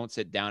food, like don't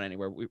sit down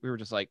anywhere. We were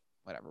just like,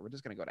 whatever, we're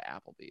just gonna go to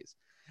Applebee's.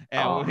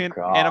 And,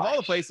 and of all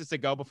the places to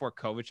go before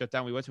COVID shut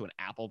down, we went to an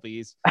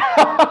Applebee's.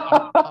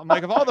 I'm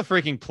like, of all the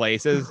freaking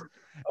places.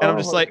 And I'm Oh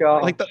just my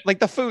god. like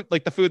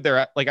the food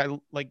there, like I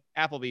like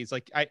Applebee's.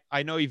 Like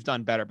I know you've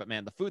done better, but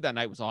man, the food that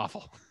night was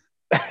awful.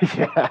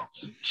 Yeah.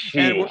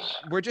 And Sheesh.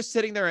 we're just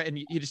sitting there, and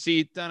you just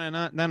see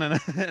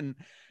and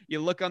you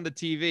look on the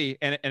TV,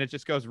 and it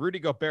just goes, Rudy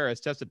Gobert has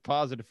tested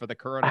positive for the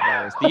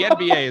coronavirus. The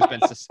NBA has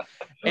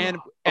been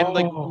and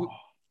like Oh.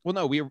 well,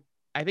 no,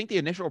 I think the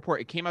initial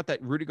report, it came out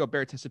that Rudy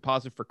Gobert tested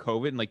positive for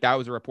COVID, and like that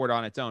was a report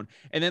on its own.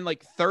 And then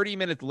like 30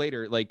 minutes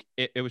later, like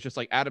it was just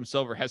like Adam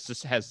Silver has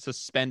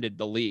suspended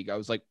the league. I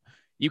was like,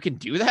 you can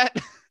do that?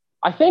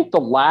 I think the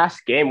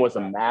last game was a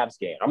Mavs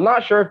game. I'm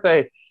not sure if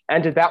they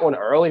ended that one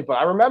early, but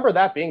I remember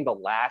that being the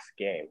last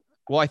game.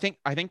 Well, I think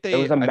It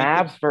was a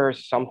Mavs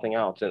versus something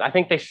else, and I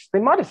think they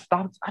might have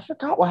stopped. I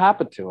forgot what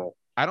happened to it.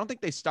 I don't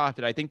think they stopped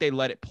it. I think they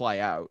let it play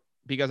out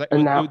because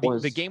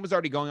the game was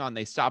already going on.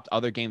 They stopped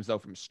other games though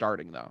from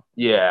starting though.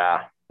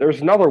 Yeah. There was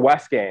another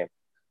West game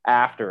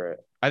after it.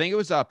 I think it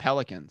was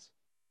Pelicans.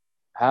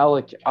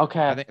 Pelican.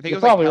 Okay. I think it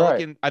was like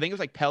Pelicans. Right. I think it was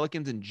like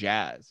Pelicans and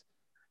Jazz.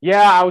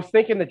 Yeah, I was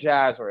thinking the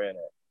Jazz were in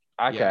it.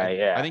 Okay,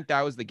 yeah. I think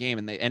that was the game,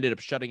 and they ended up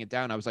shutting it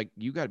down. I was like,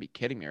 you got to be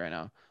kidding me right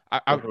now.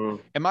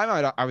 In my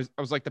mind, I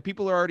was like, the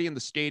people are already in the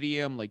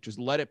stadium. Like, just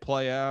let it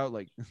play out.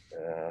 Like,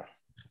 yeah.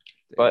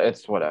 But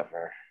it's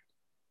whatever.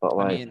 But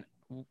like, I mean,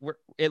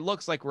 it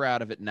looks like we're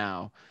out of it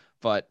now.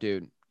 But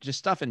dude, just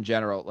stuff in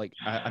general. Like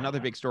another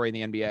big story in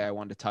the NBA, I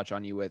wanted to touch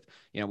on you with.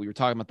 You know, we were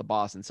talking about the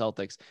Boston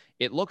Celtics.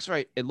 It looks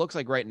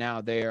like right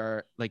now they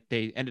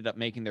ended up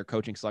making their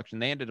coaching selection.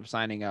 They ended up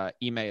signing Ime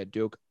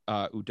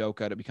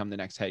Udoka to become the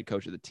next head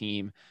coach of the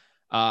team.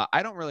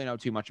 I don't really know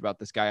too much about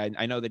this guy.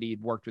 I know that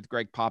he'd worked with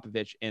Greg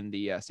Popovich in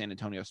the San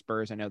Antonio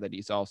Spurs. I know that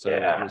he's also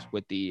was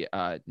with the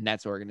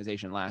Nets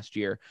organization last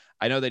year.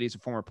 I know that he's a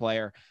former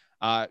player.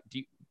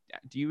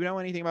 Do you know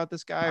anything about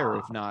this guy, or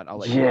if not, I'll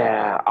let you know.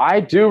 Yeah,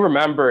 I do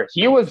remember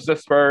he was the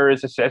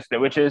Spurs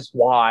assistant, which is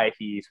why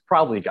he's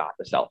probably got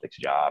the Celtics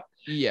job.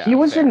 Yeah, he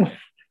was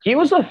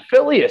a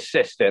Philly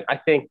assistant, I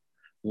think,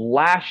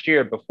 last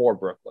year before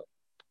Brooklyn.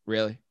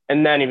 Really?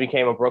 And then he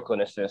became a Brooklyn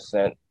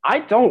assistant. I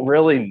don't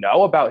really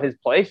know about his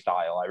play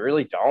style. I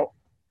really don't.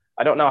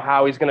 I don't know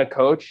how he's going to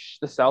coach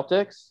the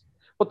Celtics.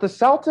 But the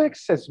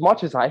Celtics, as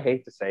much as I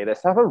hate to say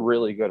this, have a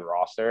really good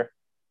roster.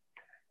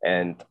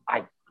 And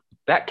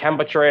that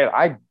Kemba trade,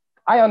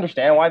 I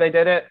understand why they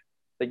did it.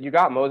 Like, you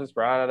got Moses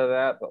Brown out of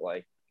that, but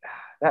like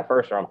that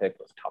first round pick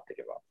was tough to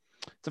give up.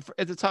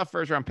 It's a tough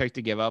first round pick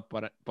to give up,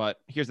 but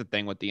here's the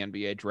thing with the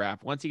NBA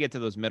draft: once you get to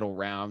those middle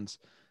rounds,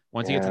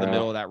 you get to the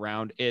middle of that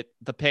round,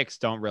 the picks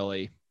don't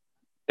really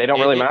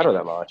matter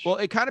that much. Well,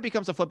 it kind of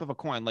becomes a flip of a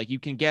coin. Like you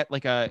can get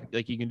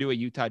you can do a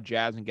Utah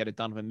Jazz and get it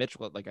Donovan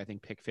Mitchell at I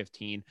think pick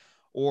 15,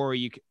 or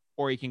you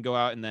can go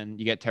out and then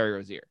you get Terry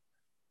Rozier.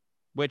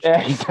 Which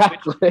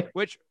exactly.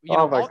 Which you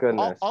know, my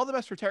goodness. All the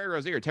best for Terry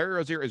Rozier. Terry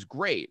Rozier is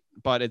great,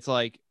 but it's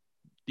like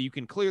you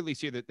can clearly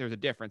see that there's a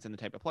difference in the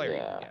type of player you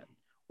can get.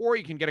 Or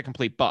you can get a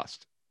complete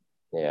bust.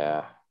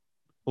 Yeah.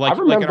 I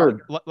remember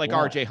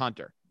RJ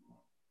Hunter.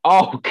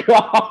 Oh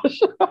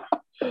gosh.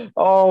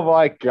 Oh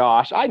my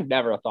gosh. I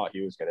never thought he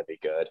was going to be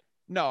good.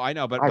 No, I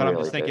know, but I'm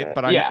just thinking.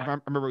 But I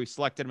remember we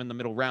selected him in the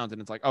middle rounds, and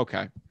it's like,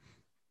 okay.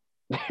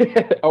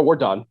 Oh, we're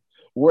done.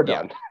 We're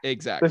done.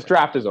 Exactly. This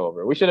draft is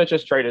over. We should have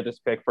just traded this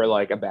pick for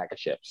a bag of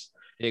chips.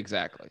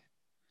 Exactly.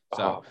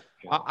 So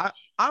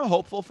I'm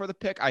hopeful for the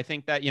pick. I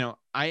think that,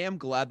 I am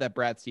glad that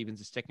Brad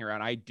Stevens is sticking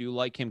around. I do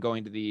like him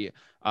going to the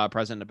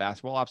president of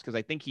basketball ops because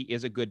I think he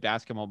is a good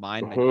basketball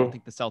mind. Mm-hmm. I don't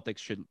think the Celtics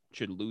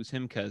should lose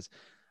him because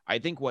I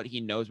think what he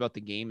knows about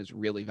the game is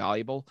really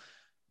valuable.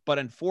 But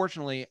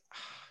unfortunately,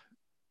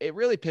 it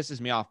really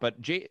pisses me off.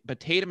 But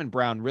Tatum and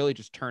Brown really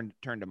just turned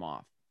him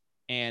off.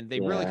 And they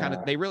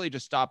really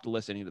just stopped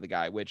listening to the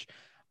guy, which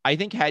I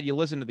think had you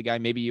listened to the guy,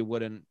 maybe you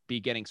wouldn't be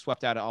getting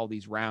swept out of all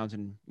these rounds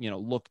and,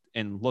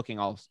 looking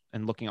all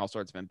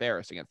sorts of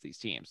embarrassed against these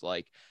teams.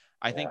 Like,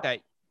 I think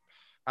that,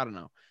 I don't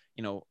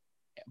know,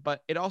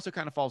 but it also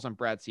kind of falls on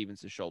Brad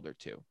Stevens' shoulder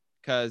too.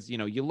 Cause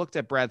you looked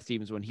at Brad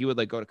Stevens when he would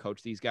go to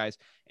coach these guys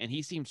and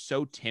he seemed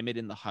so timid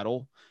in the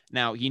huddle.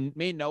 Now he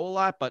may know a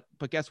lot, but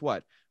guess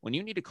what? When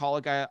you need to call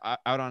a guy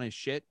out on his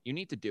shit, you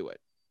need to do it.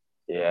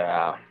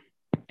 Yeah.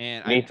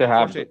 And you need to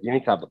have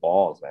the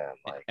balls,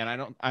 man.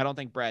 And I don't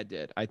think Brad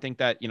did. I think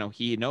that,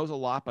 he knows a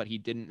lot, but he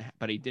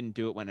didn't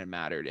do it when it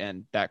mattered.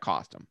 And that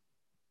cost him.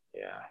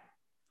 Yeah.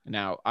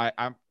 Now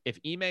if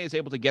Ime is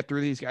able to get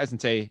through these guys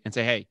and say,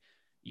 hey,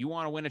 you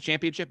want to win a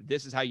championship?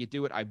 This is how you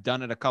do it. I've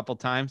done it a couple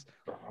times.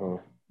 Uh-huh.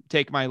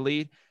 Take my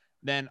lead.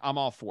 Then I'm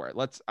all for it.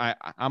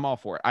 I'm all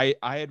for it.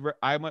 I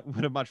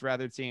would have much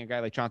rather seen a guy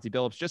like Chauncey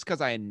Billups just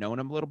because I had known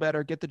him a little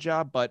better get the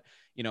job. But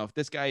if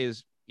this guy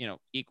is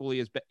equally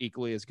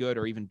as good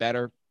or even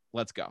better,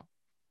 let's go.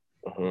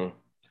 Uh-huh.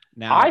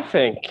 Now I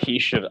think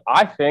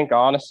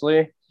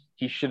honestly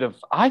he should have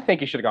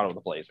gone with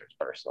the Blazers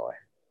personally.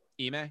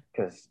 Ime?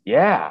 Because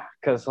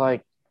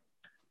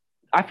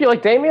I feel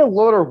like Damian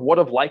Lillard would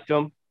have liked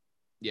him.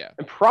 Yeah.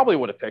 And probably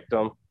would have picked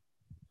him.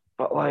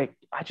 But I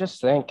just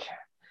think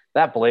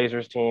that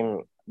Blazers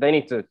team, they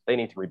need to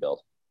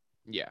rebuild.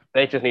 Yeah.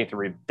 They just need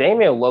to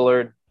Damian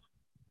Lillard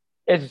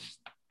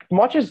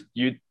much as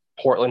you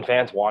Portland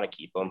fans want to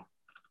keep him,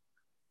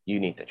 you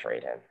need to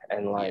trade him.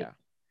 And like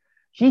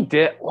he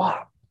did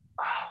wow.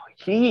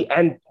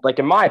 And like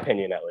in my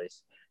opinion at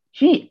least,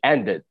 he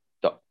ended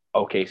the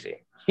OKC.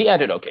 He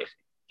ended OKC.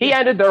 He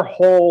ended their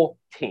whole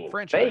team.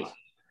 Franchise.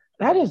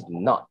 That is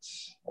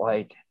nuts.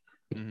 Like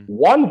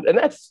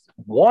that's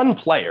one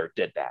player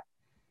did that.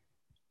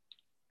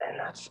 And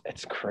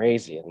it's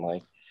crazy. And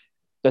like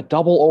the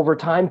double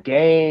overtime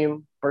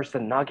game versus the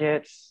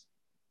Nuggets.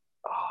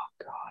 Oh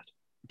God.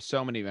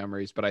 So many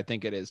memories, but I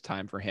think it is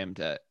time for him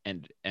to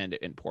end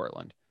it in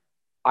Portland.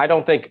 I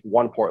don't think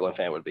one Portland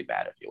fan would be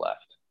mad if he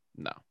left.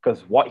 No.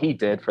 Because what he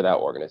did for that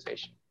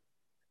organization.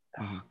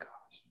 Oh gosh.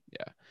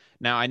 Yeah.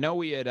 Now I know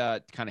we had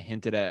kind of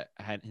hinted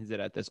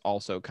at this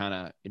also kind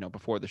of, you know,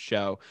 before the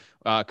show,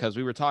 because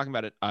we were talking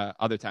about it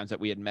other times that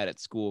we had met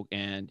at school,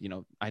 and you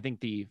know, I think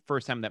the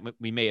first time that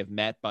we may have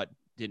met but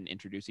didn't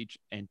introduce each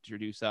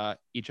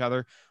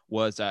other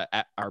was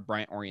at our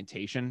Bryant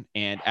orientation.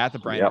 And at the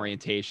Bryant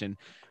orientation,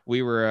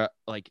 we were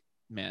like,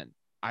 man,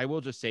 I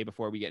will just say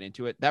before we get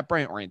into it, that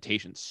Bryant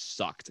orientation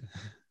sucked.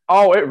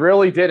 Oh, it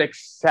really did,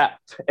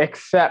 except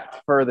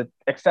for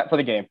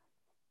the game.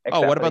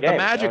 What about the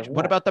Magic?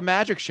 What about the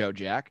Magic show,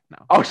 Jack?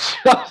 No.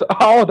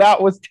 Oh,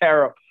 that was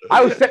terrible.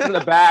 I was sitting in the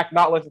back,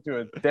 not listening to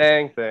a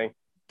dang thing.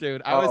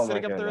 Dude, I was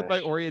sitting up there with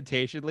my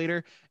orientation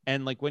leader,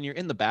 and like when you're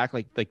in the back,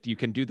 like you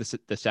can do the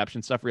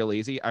deception stuff real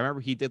easy. I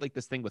remember he did like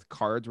this thing with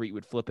cards where you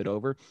would flip it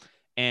over,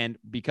 and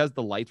because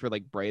the lights were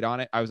like bright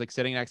on it, I was like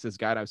sitting next to this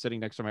guy, and I was sitting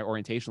next to my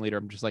orientation leader.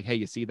 I'm just like, hey,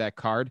 you see that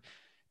card?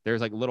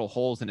 There's like little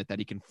holes in it that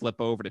he can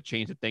flip over to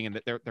change the thing,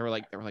 and they were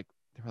like,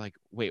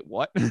 wait,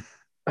 what?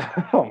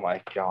 Oh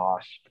my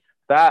gosh.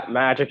 That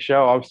Magic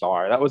show, I'm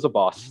sorry. That was a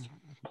bust.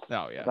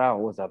 Oh yeah. That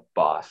was a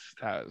bust.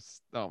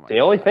 The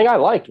only thing I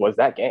liked was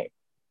that game.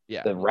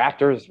 Yeah. The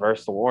Raptors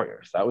versus the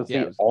Warriors. That was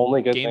the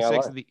only good thing I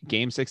liked.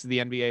 Game 6 of the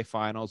NBA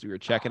Finals. We were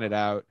checking it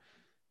out.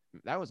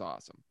 That was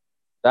awesome.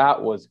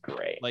 That was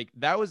great. Like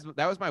that was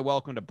my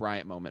welcome to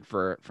Bryant moment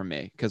for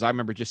me, because I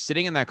remember just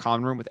sitting in that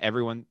common room with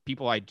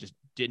people I just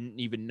didn't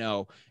even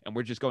know, and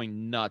we're just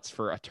going nuts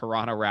for a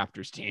Toronto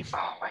Raptors team.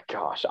 Oh my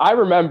gosh. I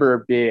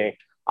remember being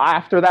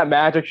after that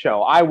Magic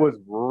show, I was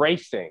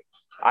racing,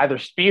 either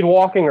speed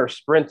walking or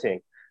sprinting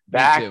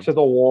back to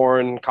the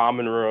Warren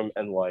common room,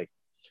 and like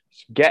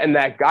getting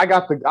that. I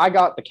got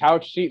the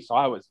couch seat, so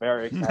I was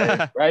very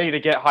excited, ready to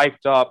get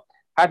hyped up.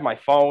 Had my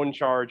phone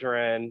charger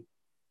in,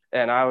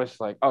 and I was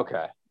like,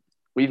 okay,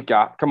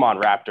 come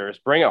on, Raptors,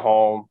 bring it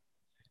home.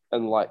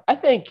 And like, I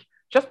think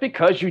just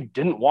because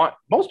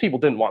most people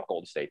didn't want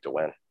Golden State to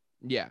win.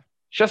 Yeah.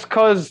 Just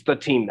because the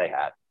team they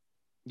had.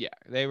 Yeah,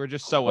 they were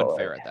just so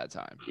unfair at that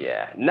time.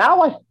 Yeah.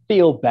 Now I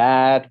feel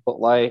bad,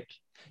 but like,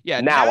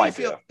 now I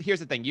feel.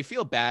 Here's the thing: you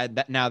feel bad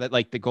that now that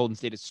like the Golden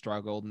State has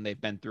struggled and they've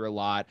been through a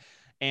lot,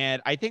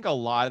 and I think a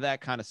lot of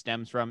that kind of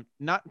stems from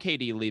not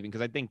KD leaving,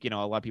 because I think, you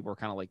know, a lot of people were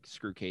kind of like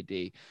screw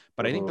KD,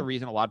 but I think the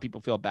reason a lot of people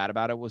feel bad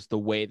about it was the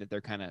way that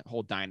their kind of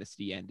whole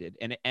dynasty ended,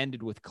 and it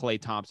ended with Klay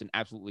Thompson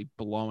absolutely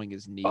blowing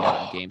his knee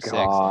out in Game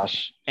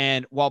 6.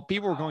 And while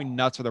people were going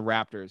nuts for the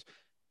Raptors,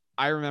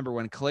 I remember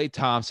when Klay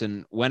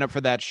Thompson went up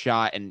for that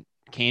shot and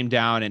came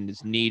down and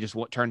his knee just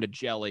turned to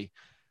jelly.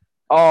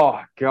 Oh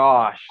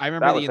gosh. I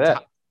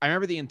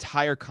remember the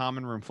entire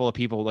common room full of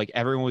people. Like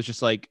everyone was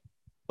just like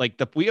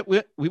we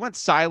went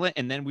silent,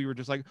 and then we were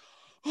just like,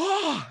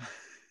 oh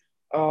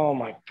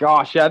my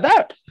gosh. Yeah.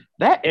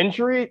 That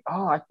injury.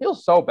 Oh, I feel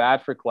so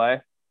bad for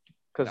Klay,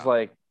 because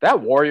like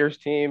that Warriors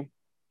team,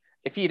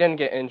 if he didn't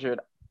get injured,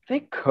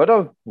 they could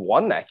have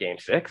won that Game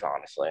 6,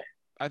 honestly.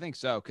 I think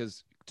so,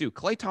 because dude,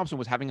 Klay Thompson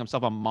was having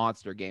himself a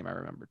monster game. I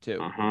remember too.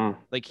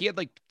 Like he had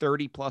like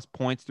 30 plus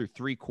points through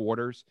 3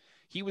 quarters.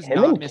 He was him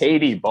not and missing.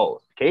 KD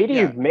both.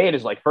 KD made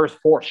his like first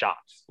 4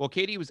 shots. Well,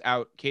 KD was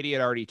out. KD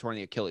had already torn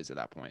the Achilles at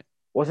that point.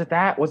 Was it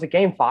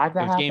Game 5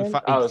 that happened? Game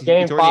 5. Oh, it was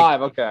Game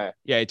 5. Okay.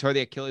 Yeah, he tore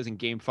the Achilles in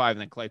Game 5,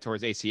 and then Klay tore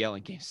his ACL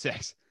in Game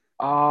 6.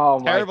 Oh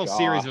my Terrible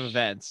series of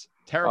events.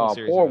 Terrible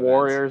series. Poor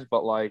Warriors,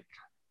 but like.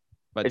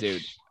 But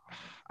dude,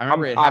 I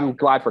remember. I'm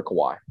glad for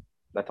Kawhi.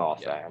 That's all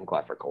I'll say. I'm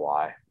glad for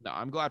Kawhi. No,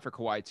 I'm glad for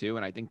Kawhi too.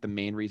 And I think the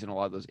main reason a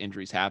lot of those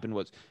injuries happened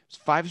was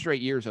 5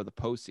 straight years of the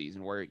postseason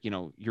where, you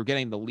know, you're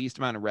getting the least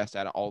amount of rest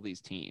out of all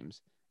these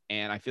teams.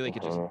 And I feel like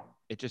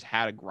it just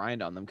had a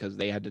grind on them because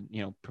they had to,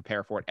 you know,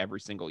 prepare for it every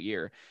single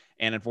year.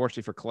 And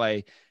unfortunately for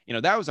Klay, you know,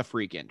 that was a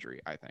freak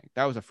injury. I think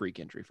that was a freak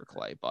injury for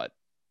Klay, but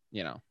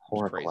you know,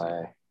 poor crazy.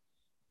 Klay.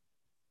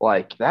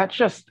 Like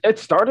it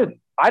started.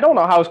 I don't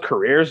know how his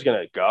career is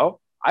going to go.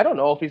 I don't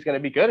know if he's going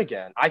to be good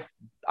again.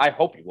 I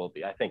hope he will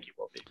be. I think he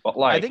will be. But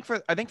like,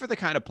 I think for the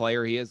kind of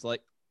player he is,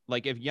 like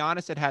if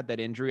Giannis had that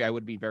injury, I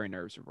would be very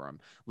nervous for him.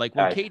 Like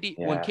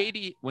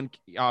when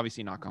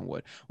obviously knock on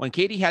wood, when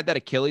KD had that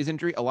Achilles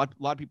injury, a lot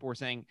of people were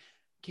saying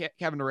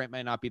Kevin Durant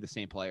might not be the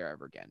same player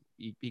ever again.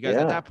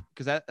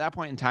 Because at that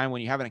point in time,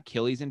 when you have an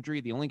Achilles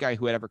injury, the only guy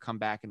who had ever come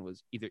back and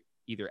was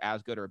either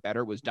as good or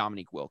better was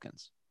Dominique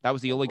Wilkins. That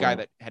was the only guy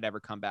that had ever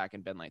come back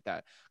and been like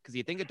that. Because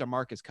you think of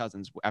DeMarcus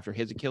Cousins after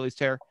his Achilles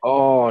tear.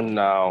 Oh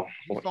no,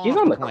 he's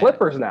on the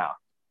Clippers now.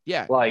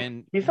 Yeah, like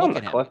he's on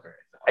the Clippers.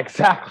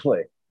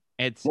 Exactly.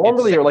 It's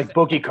Normally you're like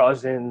Boogie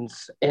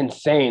Cousins,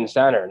 insane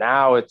center.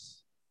 Now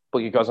it's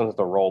Boogie Cousins,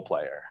 the role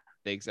player.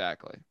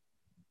 exactly.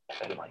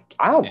 And like,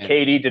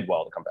 KD did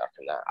well to come back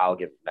from that. I'll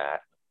give him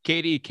that.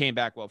 KD came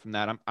back well from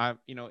that. I'm,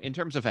 in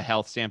terms of a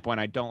health standpoint,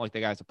 I don't like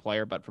the guy as a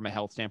player, but from a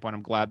health standpoint,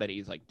 I'm glad that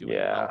he's like doing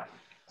well.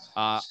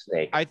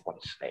 Snake.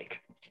 Snake.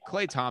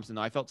 Klay Thompson,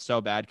 though, I felt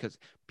so bad because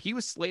he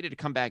was slated to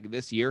come back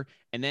this year,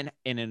 and then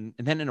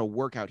in a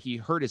workout, he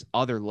hurt his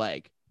other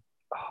leg.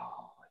 Oh,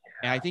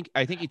 yeah. And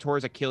I think he tore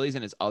his Achilles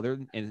in his other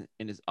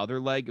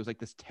leg. It was like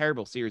this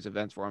terrible series of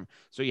events for him,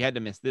 so he had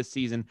to miss this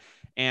season.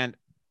 And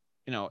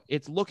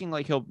it's looking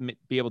like he'll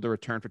be able to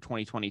return for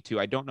 2022.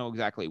 I don't know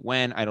exactly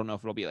when. I don't know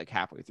if it'll be like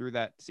halfway through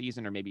that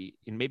season or maybe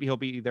he'll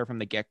be there from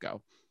the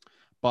get-go.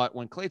 But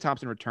when Klay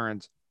Thompson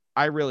returns,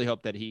 I really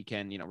hope that he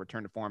can,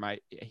 return to form.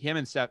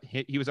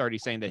 He was already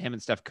saying that him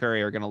and Steph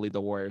Curry are going to lead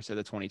the Warriors to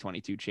the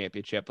 2022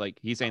 championship. Like,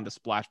 he's saying the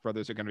Splash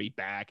Brothers are going to be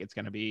back. It's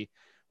going to be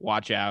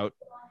watch out.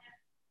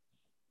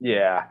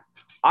 Yeah,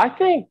 I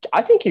think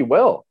he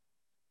will.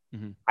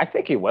 Mm-hmm. I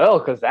think he will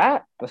because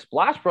the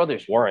Splash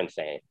Brothers were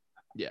insane.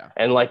 Yeah.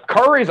 And like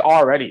Curry's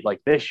already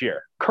like this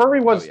year. Curry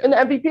was in the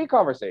MVP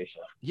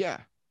conversation. Yeah.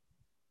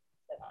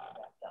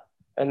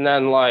 And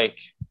then like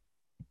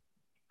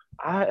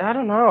I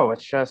don't know.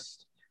 It's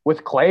just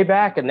with Klay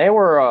back and they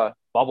were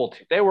bubble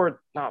team. They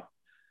were not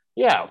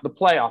the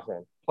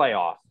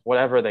playoff,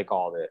 whatever they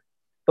called it.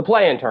 The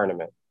play-in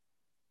tournament.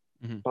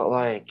 Mm-hmm. But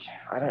like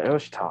it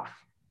was tough.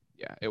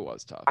 Yeah, it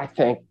was tough. I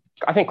think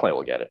Klay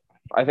will get it.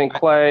 I think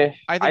Klay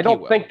I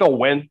don't think they'll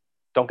win.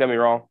 Don't get me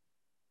wrong.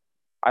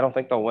 I don't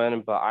think they'll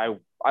win, but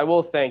I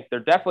will think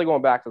they're definitely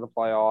going back to the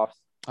playoffs.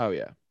 Oh,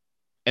 yeah.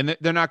 And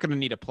they're not going to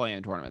need a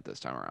play-in tournament this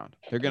time around.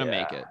 They're going to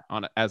make it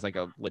as like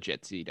a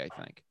legit seed, I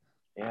think.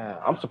 Yeah,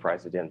 I'm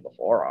surprised they didn't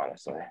before,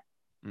 honestly.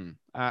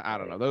 I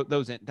don't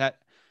know.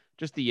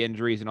 Just the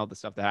injuries and all the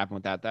stuff that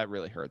happened with that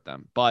really hurt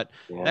them. But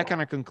that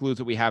kind of concludes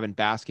what we have in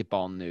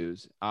basketball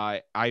news.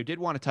 I did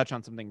want to touch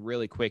on something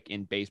really quick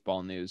in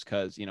baseball news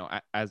because,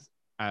 as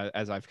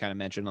I've kind of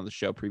mentioned on the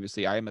show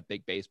previously, I am a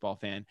big baseball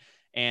fan.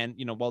 And,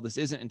 while this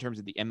isn't in terms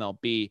of the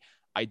MLB,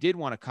 I did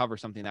want to cover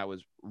something that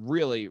was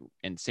really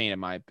insane in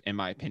my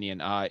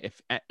opinion. I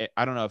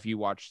don't know if you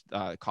watched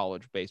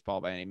college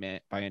baseball by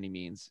any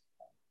means.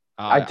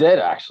 I did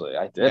actually.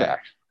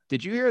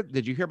 Did you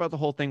hear about the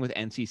whole thing with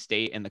NC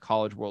State and the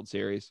College World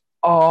Series?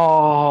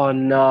 Oh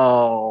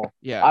no.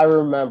 Yeah. I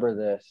remember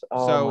this.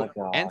 Oh my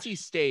gosh. NC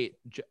State,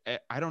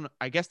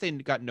 I guess they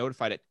got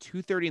notified at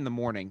 2:30 in the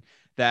morning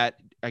that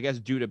I guess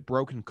due to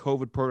broken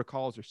COVID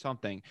protocols or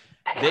something,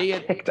 they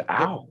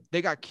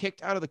got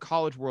kicked out of the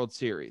College World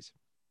Series.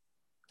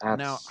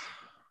 Now,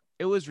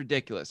 it was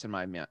ridiculous in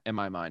my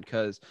mind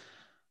because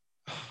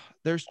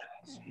there's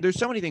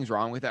so many things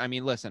wrong with it. I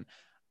mean, listen,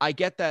 I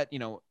get that,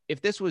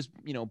 if this was,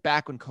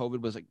 back when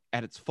COVID was like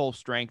at its full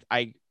strength,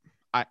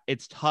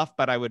 it's tough,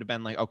 but I would have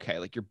been like, okay,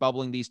 like you're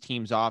bubbling these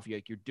teams off. You're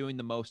doing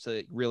the most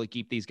to really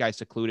keep these guys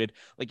secluded.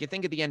 Like you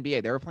think of the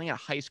NBA, they were playing at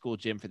a high school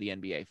gym for the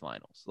NBA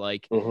finals.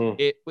 Like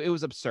it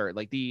was absurd.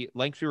 Like the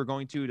lengths we were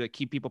going to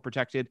keep people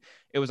protected.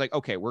 It was like,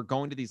 okay, we're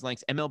going to these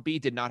lengths. MLB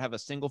did not have a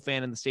single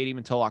fan in the stadium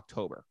until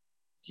October.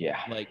 Yeah.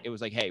 Like it was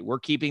like, hey, we're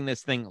keeping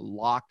this thing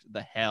locked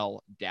the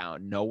hell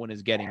down. No one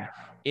is getting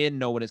in.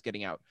 No one is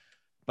getting out.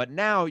 But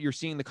now you're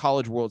seeing the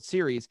College World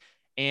Series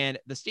and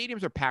the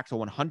stadiums are packed to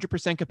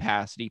 100%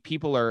 capacity.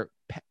 People are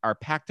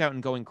packed out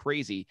and going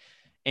crazy.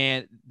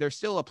 And they're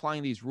still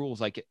applying these rules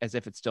like as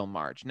if it's still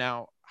March.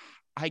 Now,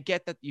 I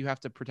get that you have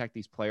to protect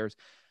these players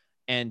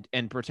and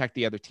protect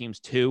the other teams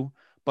too.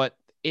 But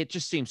it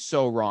just seems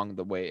so wrong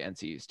the way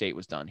NC State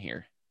was done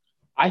here.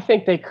 I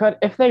think they could,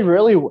 if they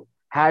really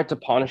had to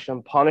punish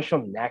them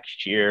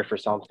next year for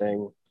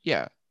something.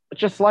 Yeah.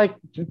 Just like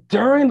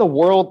during the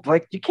world,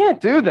 like you can't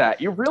do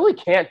that. You really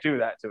can't do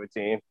that to a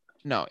team.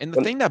 No, and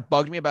the thing that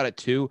bugged me about it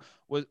too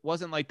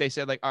wasn't like they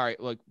said like, all right,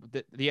 look,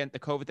 the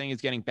COVID thing is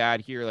getting bad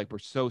here. Like we're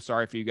so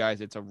sorry for you guys.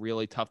 It's a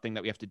really tough thing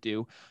that we have to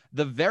do.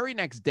 The very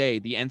next day,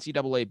 the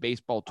NCAA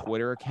baseball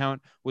Twitter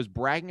account was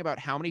bragging about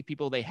how many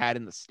people they had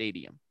in the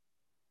stadium.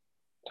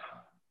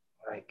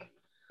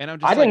 And I'm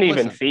just I didn't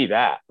even see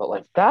that, but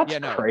like that's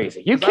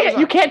crazy. You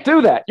can't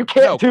do that. You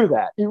can't do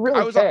that. You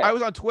really can't. I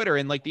was on Twitter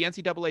and like the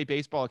NCAA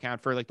baseball account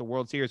for like the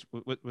World Series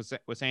was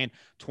saying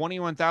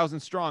 21,000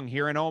 strong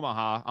here in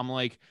Omaha. I'm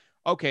like,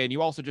 okay, and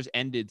you also just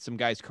ended some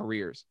guys'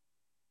 careers.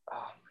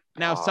 Oh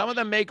now some of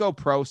them may go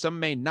pro, some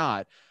may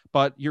not,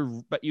 but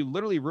you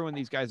literally ruined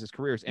these guys'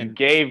 careers. And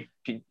you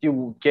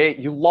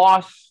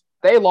lost.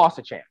 They lost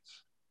a chance.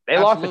 They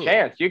lost a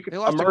chance.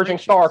 Emerging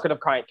star could have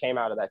came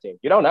out of that team.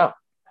 You don't know.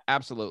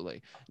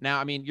 Absolutely.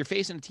 Now, I mean, you're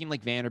facing a team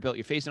like Vanderbilt,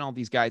 you're facing all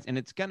these guys, and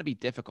it's going to be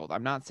difficult.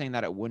 I'm not saying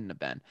that it wouldn't have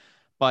been,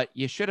 but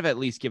you should have at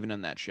least given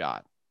them that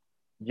shot.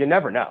 You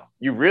never know.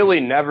 You really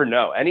never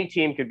know. Any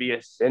team could be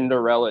a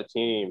Cinderella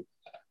team,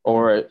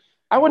 or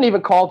I wouldn't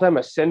even call them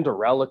a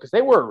Cinderella because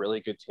they were a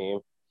really good team.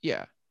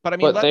 Yeah. But I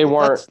mean, they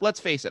weren't.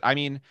 Let's face it. I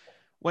mean,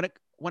 when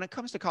when it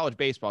comes to college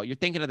baseball, you're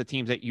thinking of the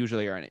teams that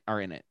usually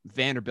are in it.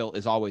 Vanderbilt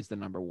is always the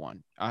number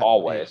one.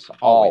 Always.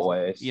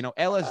 You know,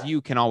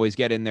 LSU can always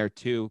get in there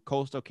too.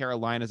 Coastal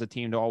Carolina is a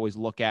team to always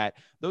look at.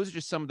 Those are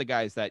just some of the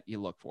guys that you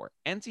look for.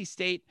 NC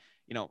State,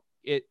 you know,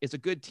 it's a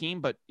good team,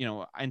 but you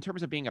know, in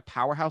terms of being a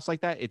powerhouse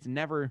like that, it's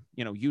never,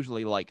 you know,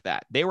 usually like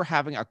that. They were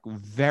having a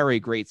very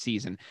great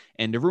season,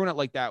 and to ruin it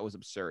like that was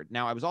absurd.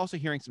 Now, I was also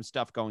hearing some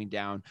stuff going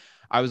down.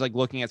 I was like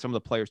looking at some of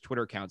the players'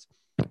 Twitter accounts.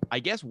 I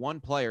guess one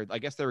player, I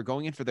guess they were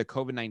going in for the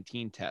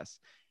COVID-19 test.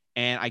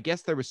 And I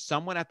guess there was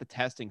someone at the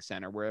testing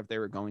center wherever they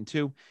were going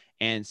to,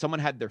 and someone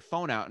had their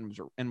phone out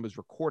and was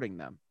recording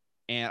them.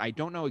 And I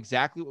don't know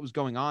exactly what was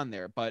going on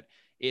there, but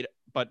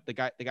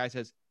the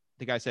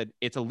guy said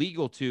it's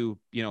illegal to,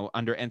 you know,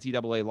 under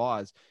NCAA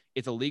laws,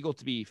 it's illegal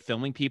to be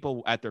filming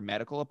people at their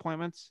medical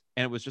appointments.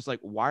 And it was just like,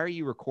 why are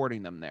you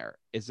recording them there?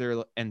 Is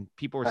there, and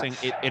people were saying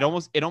it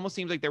almost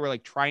seems like they were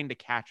like trying to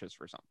catch us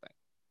for something.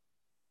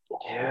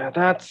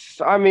 Yeah,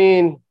 I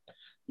mean,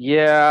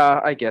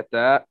 yeah, I get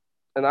that.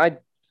 And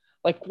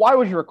why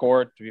would you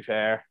record, to be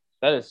fair?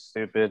 That is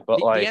stupid, but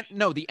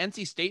the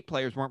NC State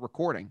players weren't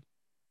recording.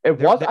 I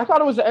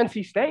thought it was the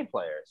NC State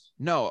players.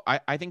 No,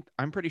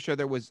 I'm pretty sure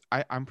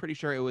I'm pretty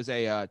sure it was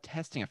a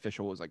testing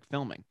official was like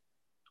filming.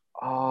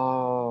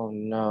 Oh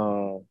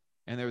no.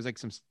 And there was like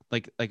some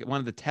like one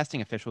of the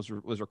testing officials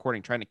was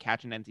recording, trying to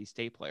catch an NC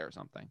State player or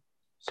something.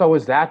 So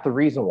is that the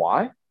reason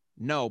why?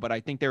 No, but I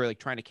think they were like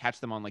trying to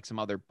catch them on like some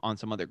other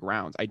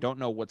grounds. I don't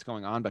know what's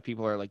going on, but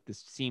people are like, this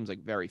seems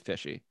like very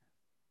fishy.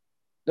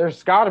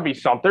 There's got to be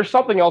there's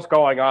something else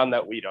going on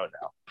that we don't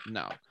know.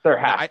 No, there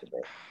has to be.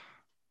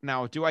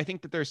 Now, do I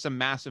think that there's some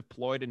massive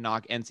ploy to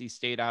knock NC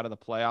State out of the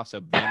playoffs so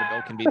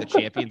Vanderbilt can be the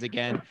champions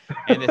again?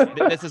 And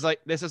this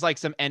is like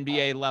some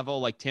NBA level,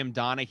 like Tim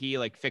Donaghy,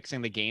 like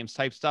fixing the games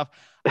type stuff.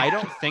 I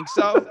don't think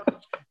so.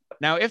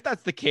 Now, if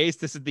that's the case,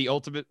 this is the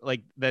ultimate,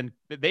 like, then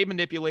they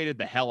manipulated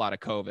the hell out of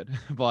COVID.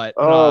 But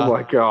oh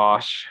my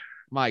gosh,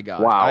 my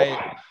God,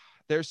 wow.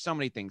 There's so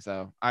many things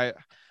though. I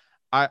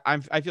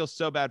feel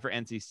so bad for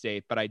NC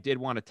State, but I did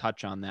want to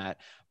touch on that.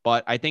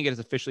 But I think it is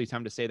officially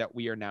time to say that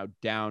we are now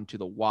down to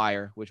the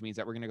wire, which means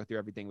that we're going to go through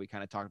everything we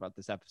kind of talked about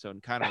this episode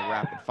and kind of a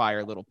rapid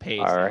fire little pace.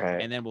 All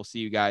right. And then we'll see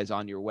you guys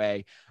on your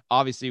way.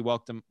 Obviously, we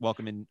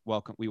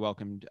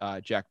welcomed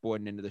Jack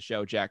Boyden into the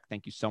show. Jack,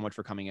 thank you so much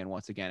for coming in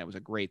once again. It was a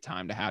great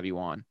time to have you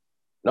on.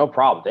 No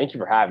problem. Thank you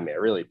for having me. I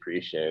really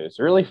appreciate it. It's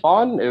really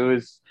fun. It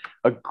was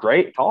a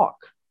great talk.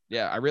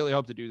 Yeah, I really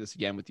hope to do this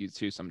again with you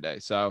too someday.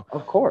 So,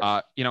 of course,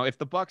 you know, if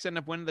the Bucks end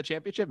up winning the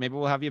championship, maybe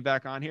we'll have you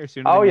back on here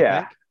soon. Oh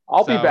yeah,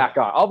 I'll be back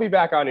on. I'll be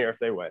back on here if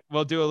they win.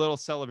 We'll do a little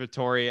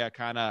celebratory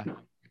kind of.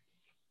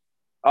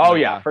 Oh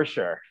yeah, for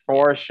sure.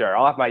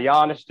 I'll have my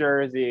Giannis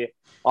jersey.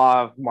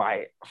 I'll have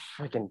my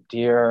freaking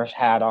deer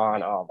hat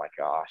on. Oh my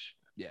gosh.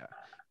 Yeah.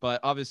 But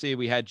obviously,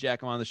 we had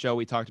Jack on the show.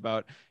 We talked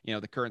about, you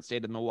know, the current state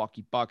of the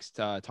Milwaukee Bucks,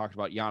 talked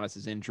about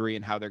Giannis's injury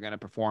and how they're going to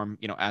perform,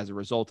 you know, as a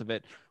result of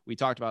it. We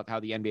talked about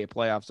how the NBA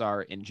playoffs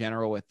are in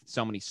general with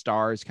so many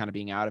stars kind of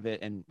being out of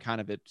it and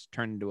kind of it's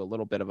turned into a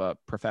little bit of a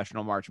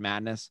professional March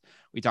Madness.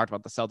 We talked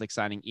about the Celtics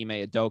signing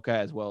Ime Udoka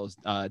as well as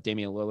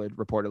Damian Lillard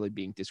reportedly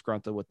being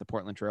disgruntled with the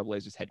Portland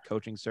Trailblazers head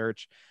coaching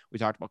search. We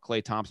talked about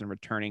Klay Thompson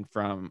returning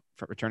from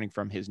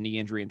his knee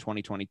injury in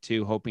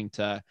 2022, hoping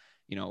to,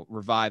 you know,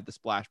 revive the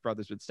Splash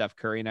Brothers with Steph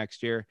Curry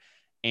next year.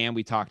 And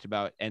we talked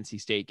about NC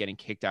State getting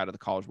kicked out of the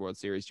College World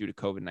Series due to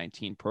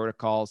COVID-19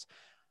 protocols.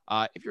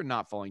 If you're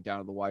not falling down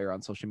to the wire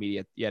on social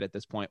media yet at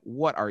this point,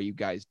 what are you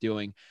guys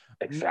doing?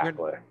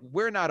 Exactly.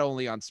 We're not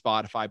only on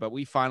Spotify, but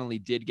we finally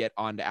did get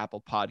onto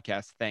Apple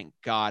Podcasts. Thank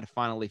God.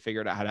 Finally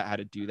figured out how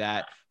to do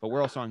that. But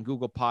we're also on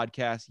Google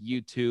Podcasts,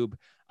 YouTube.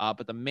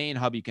 But the main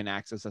hub you can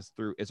access us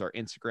through is our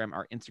Instagram.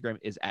 Our Instagram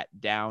is at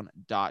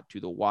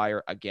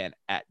down.to-the-wire. Again,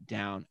 at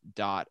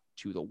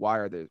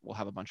down.to-the-wire. We'll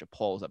have a bunch of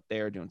polls up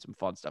there, doing some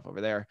fun stuff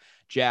over there.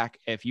 Jack,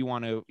 if you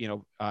want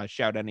to,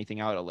 shout anything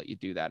out, I'll let you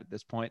do that at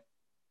this point.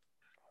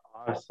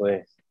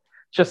 Honestly,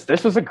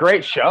 this was a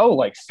great show.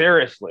 Like,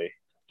 seriously,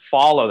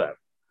 follow them.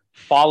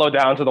 Follow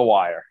Down to the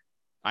Wire.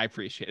 I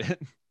appreciate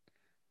it.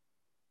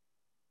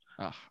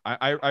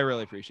 I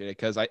really appreciate it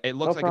because it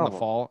looks like in the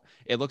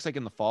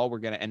fall we're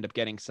going to end up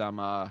getting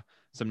some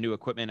new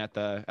equipment at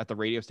the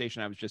radio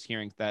station. I was just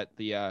hearing that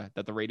the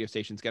radio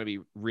station is going to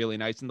be really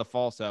nice in the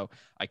fall, so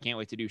I can't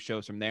wait to do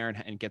shows from there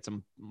and get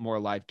some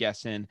more live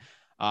guests in.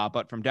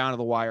 But from Down to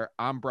the Wire,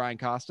 I'm Brian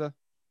Costa.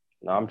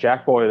 And I'm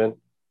Jack Boyden.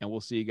 And we'll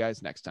see you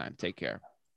guys next time. Take care.